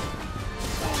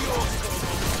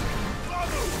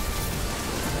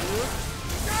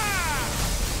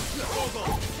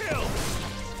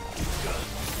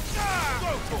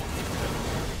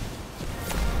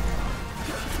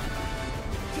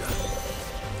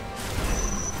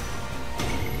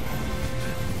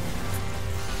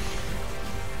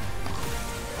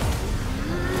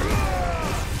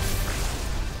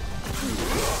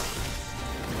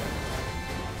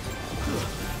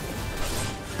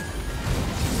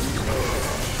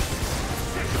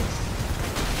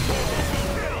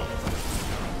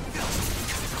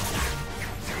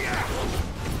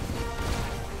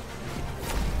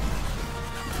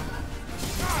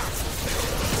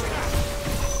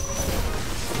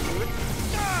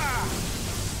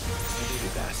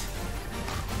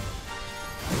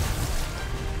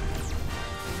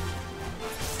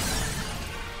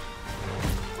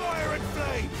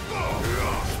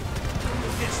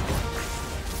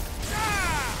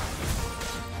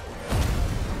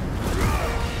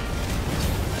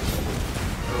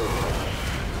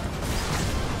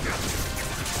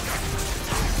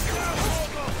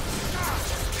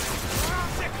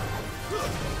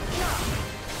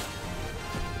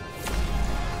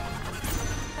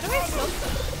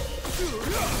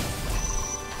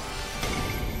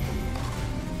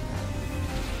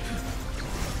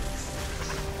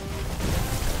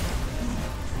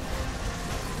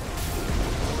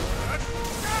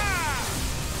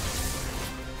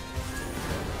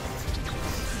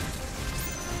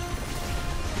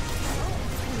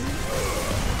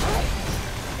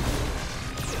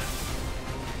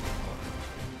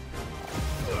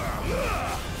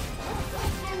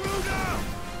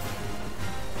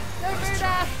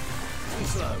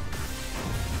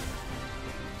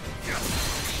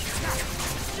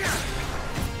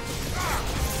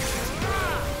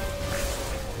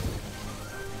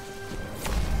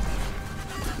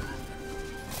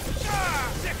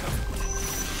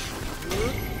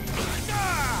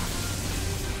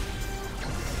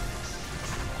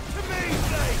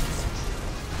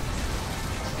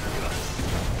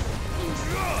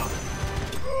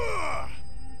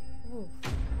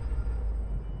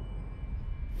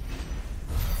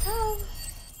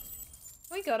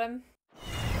 got him.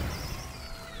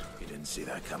 You didn't see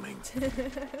that coming.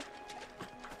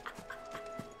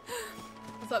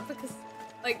 Was that because,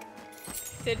 like,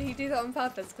 did he do that on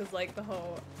purpose? Because, like, the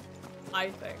whole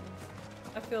eye thing.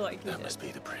 I feel like he did. That must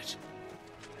be the bridge.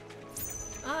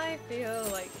 I feel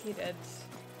like he did.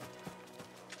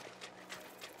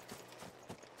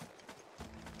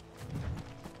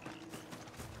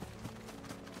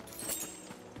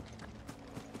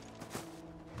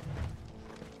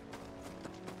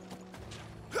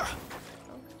 Oh,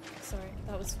 sorry,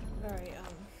 that was very,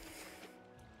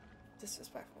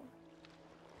 disrespectful.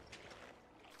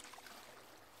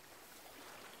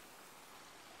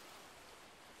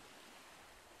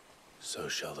 So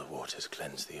shall the waters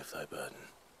cleanse thee of thy burden,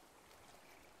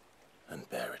 and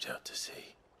bear it out to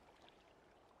sea.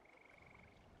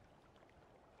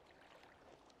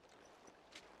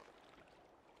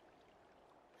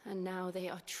 And now they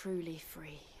are truly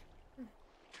free. I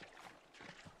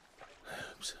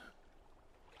hope so.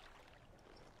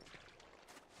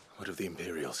 What of the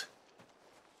Imperials?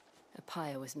 A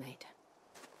pyre was made.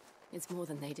 It's more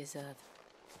than they deserve.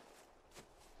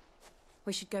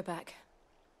 We should go back.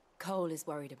 Cole is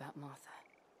worried about Martha.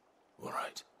 All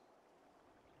right.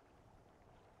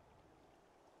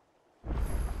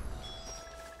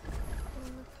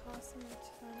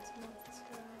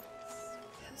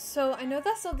 So I know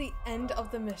that's not the end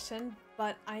of the mission,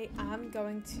 but I am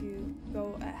going to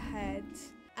go ahead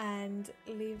and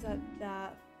leave that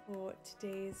there for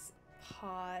today's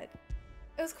part.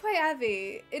 It was quite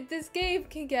heavy. This game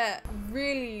can get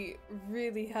really,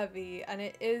 really heavy, and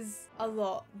it is a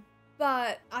lot,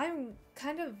 but I'm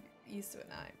kind of used to it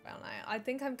now, aren't I? I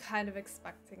think I'm kind of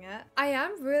expecting it. I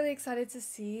am really excited to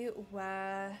see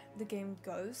where the game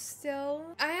goes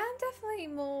still. I am definitely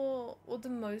more, or the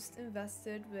most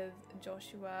invested with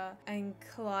Joshua and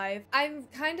Clive. I'm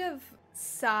kind of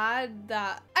sad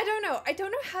that, I don't know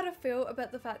how to feel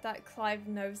about the fact that Clive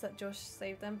knows that Josh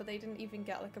saved them, but they didn't even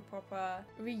get like a proper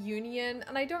reunion.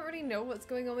 And I don't really know what's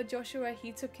going on with Joshua.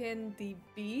 He took in the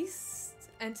beast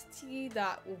entity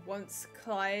that wants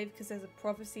Clive because there's a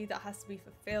prophecy that has to be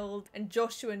fulfilled, and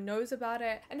Joshua knows about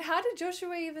it. And how did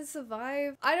Joshua even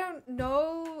survive? I don't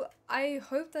know. I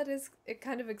hope that is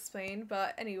kind of explained,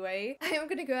 but anyway, I am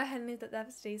gonna go ahead and leave that there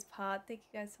for today's part. Thank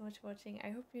you guys so much for watching.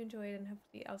 I hope you enjoyed, and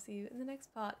hopefully I'll see you in the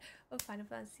next part of Final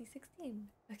Fantasy 16.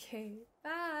 Okay,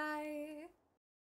 bye.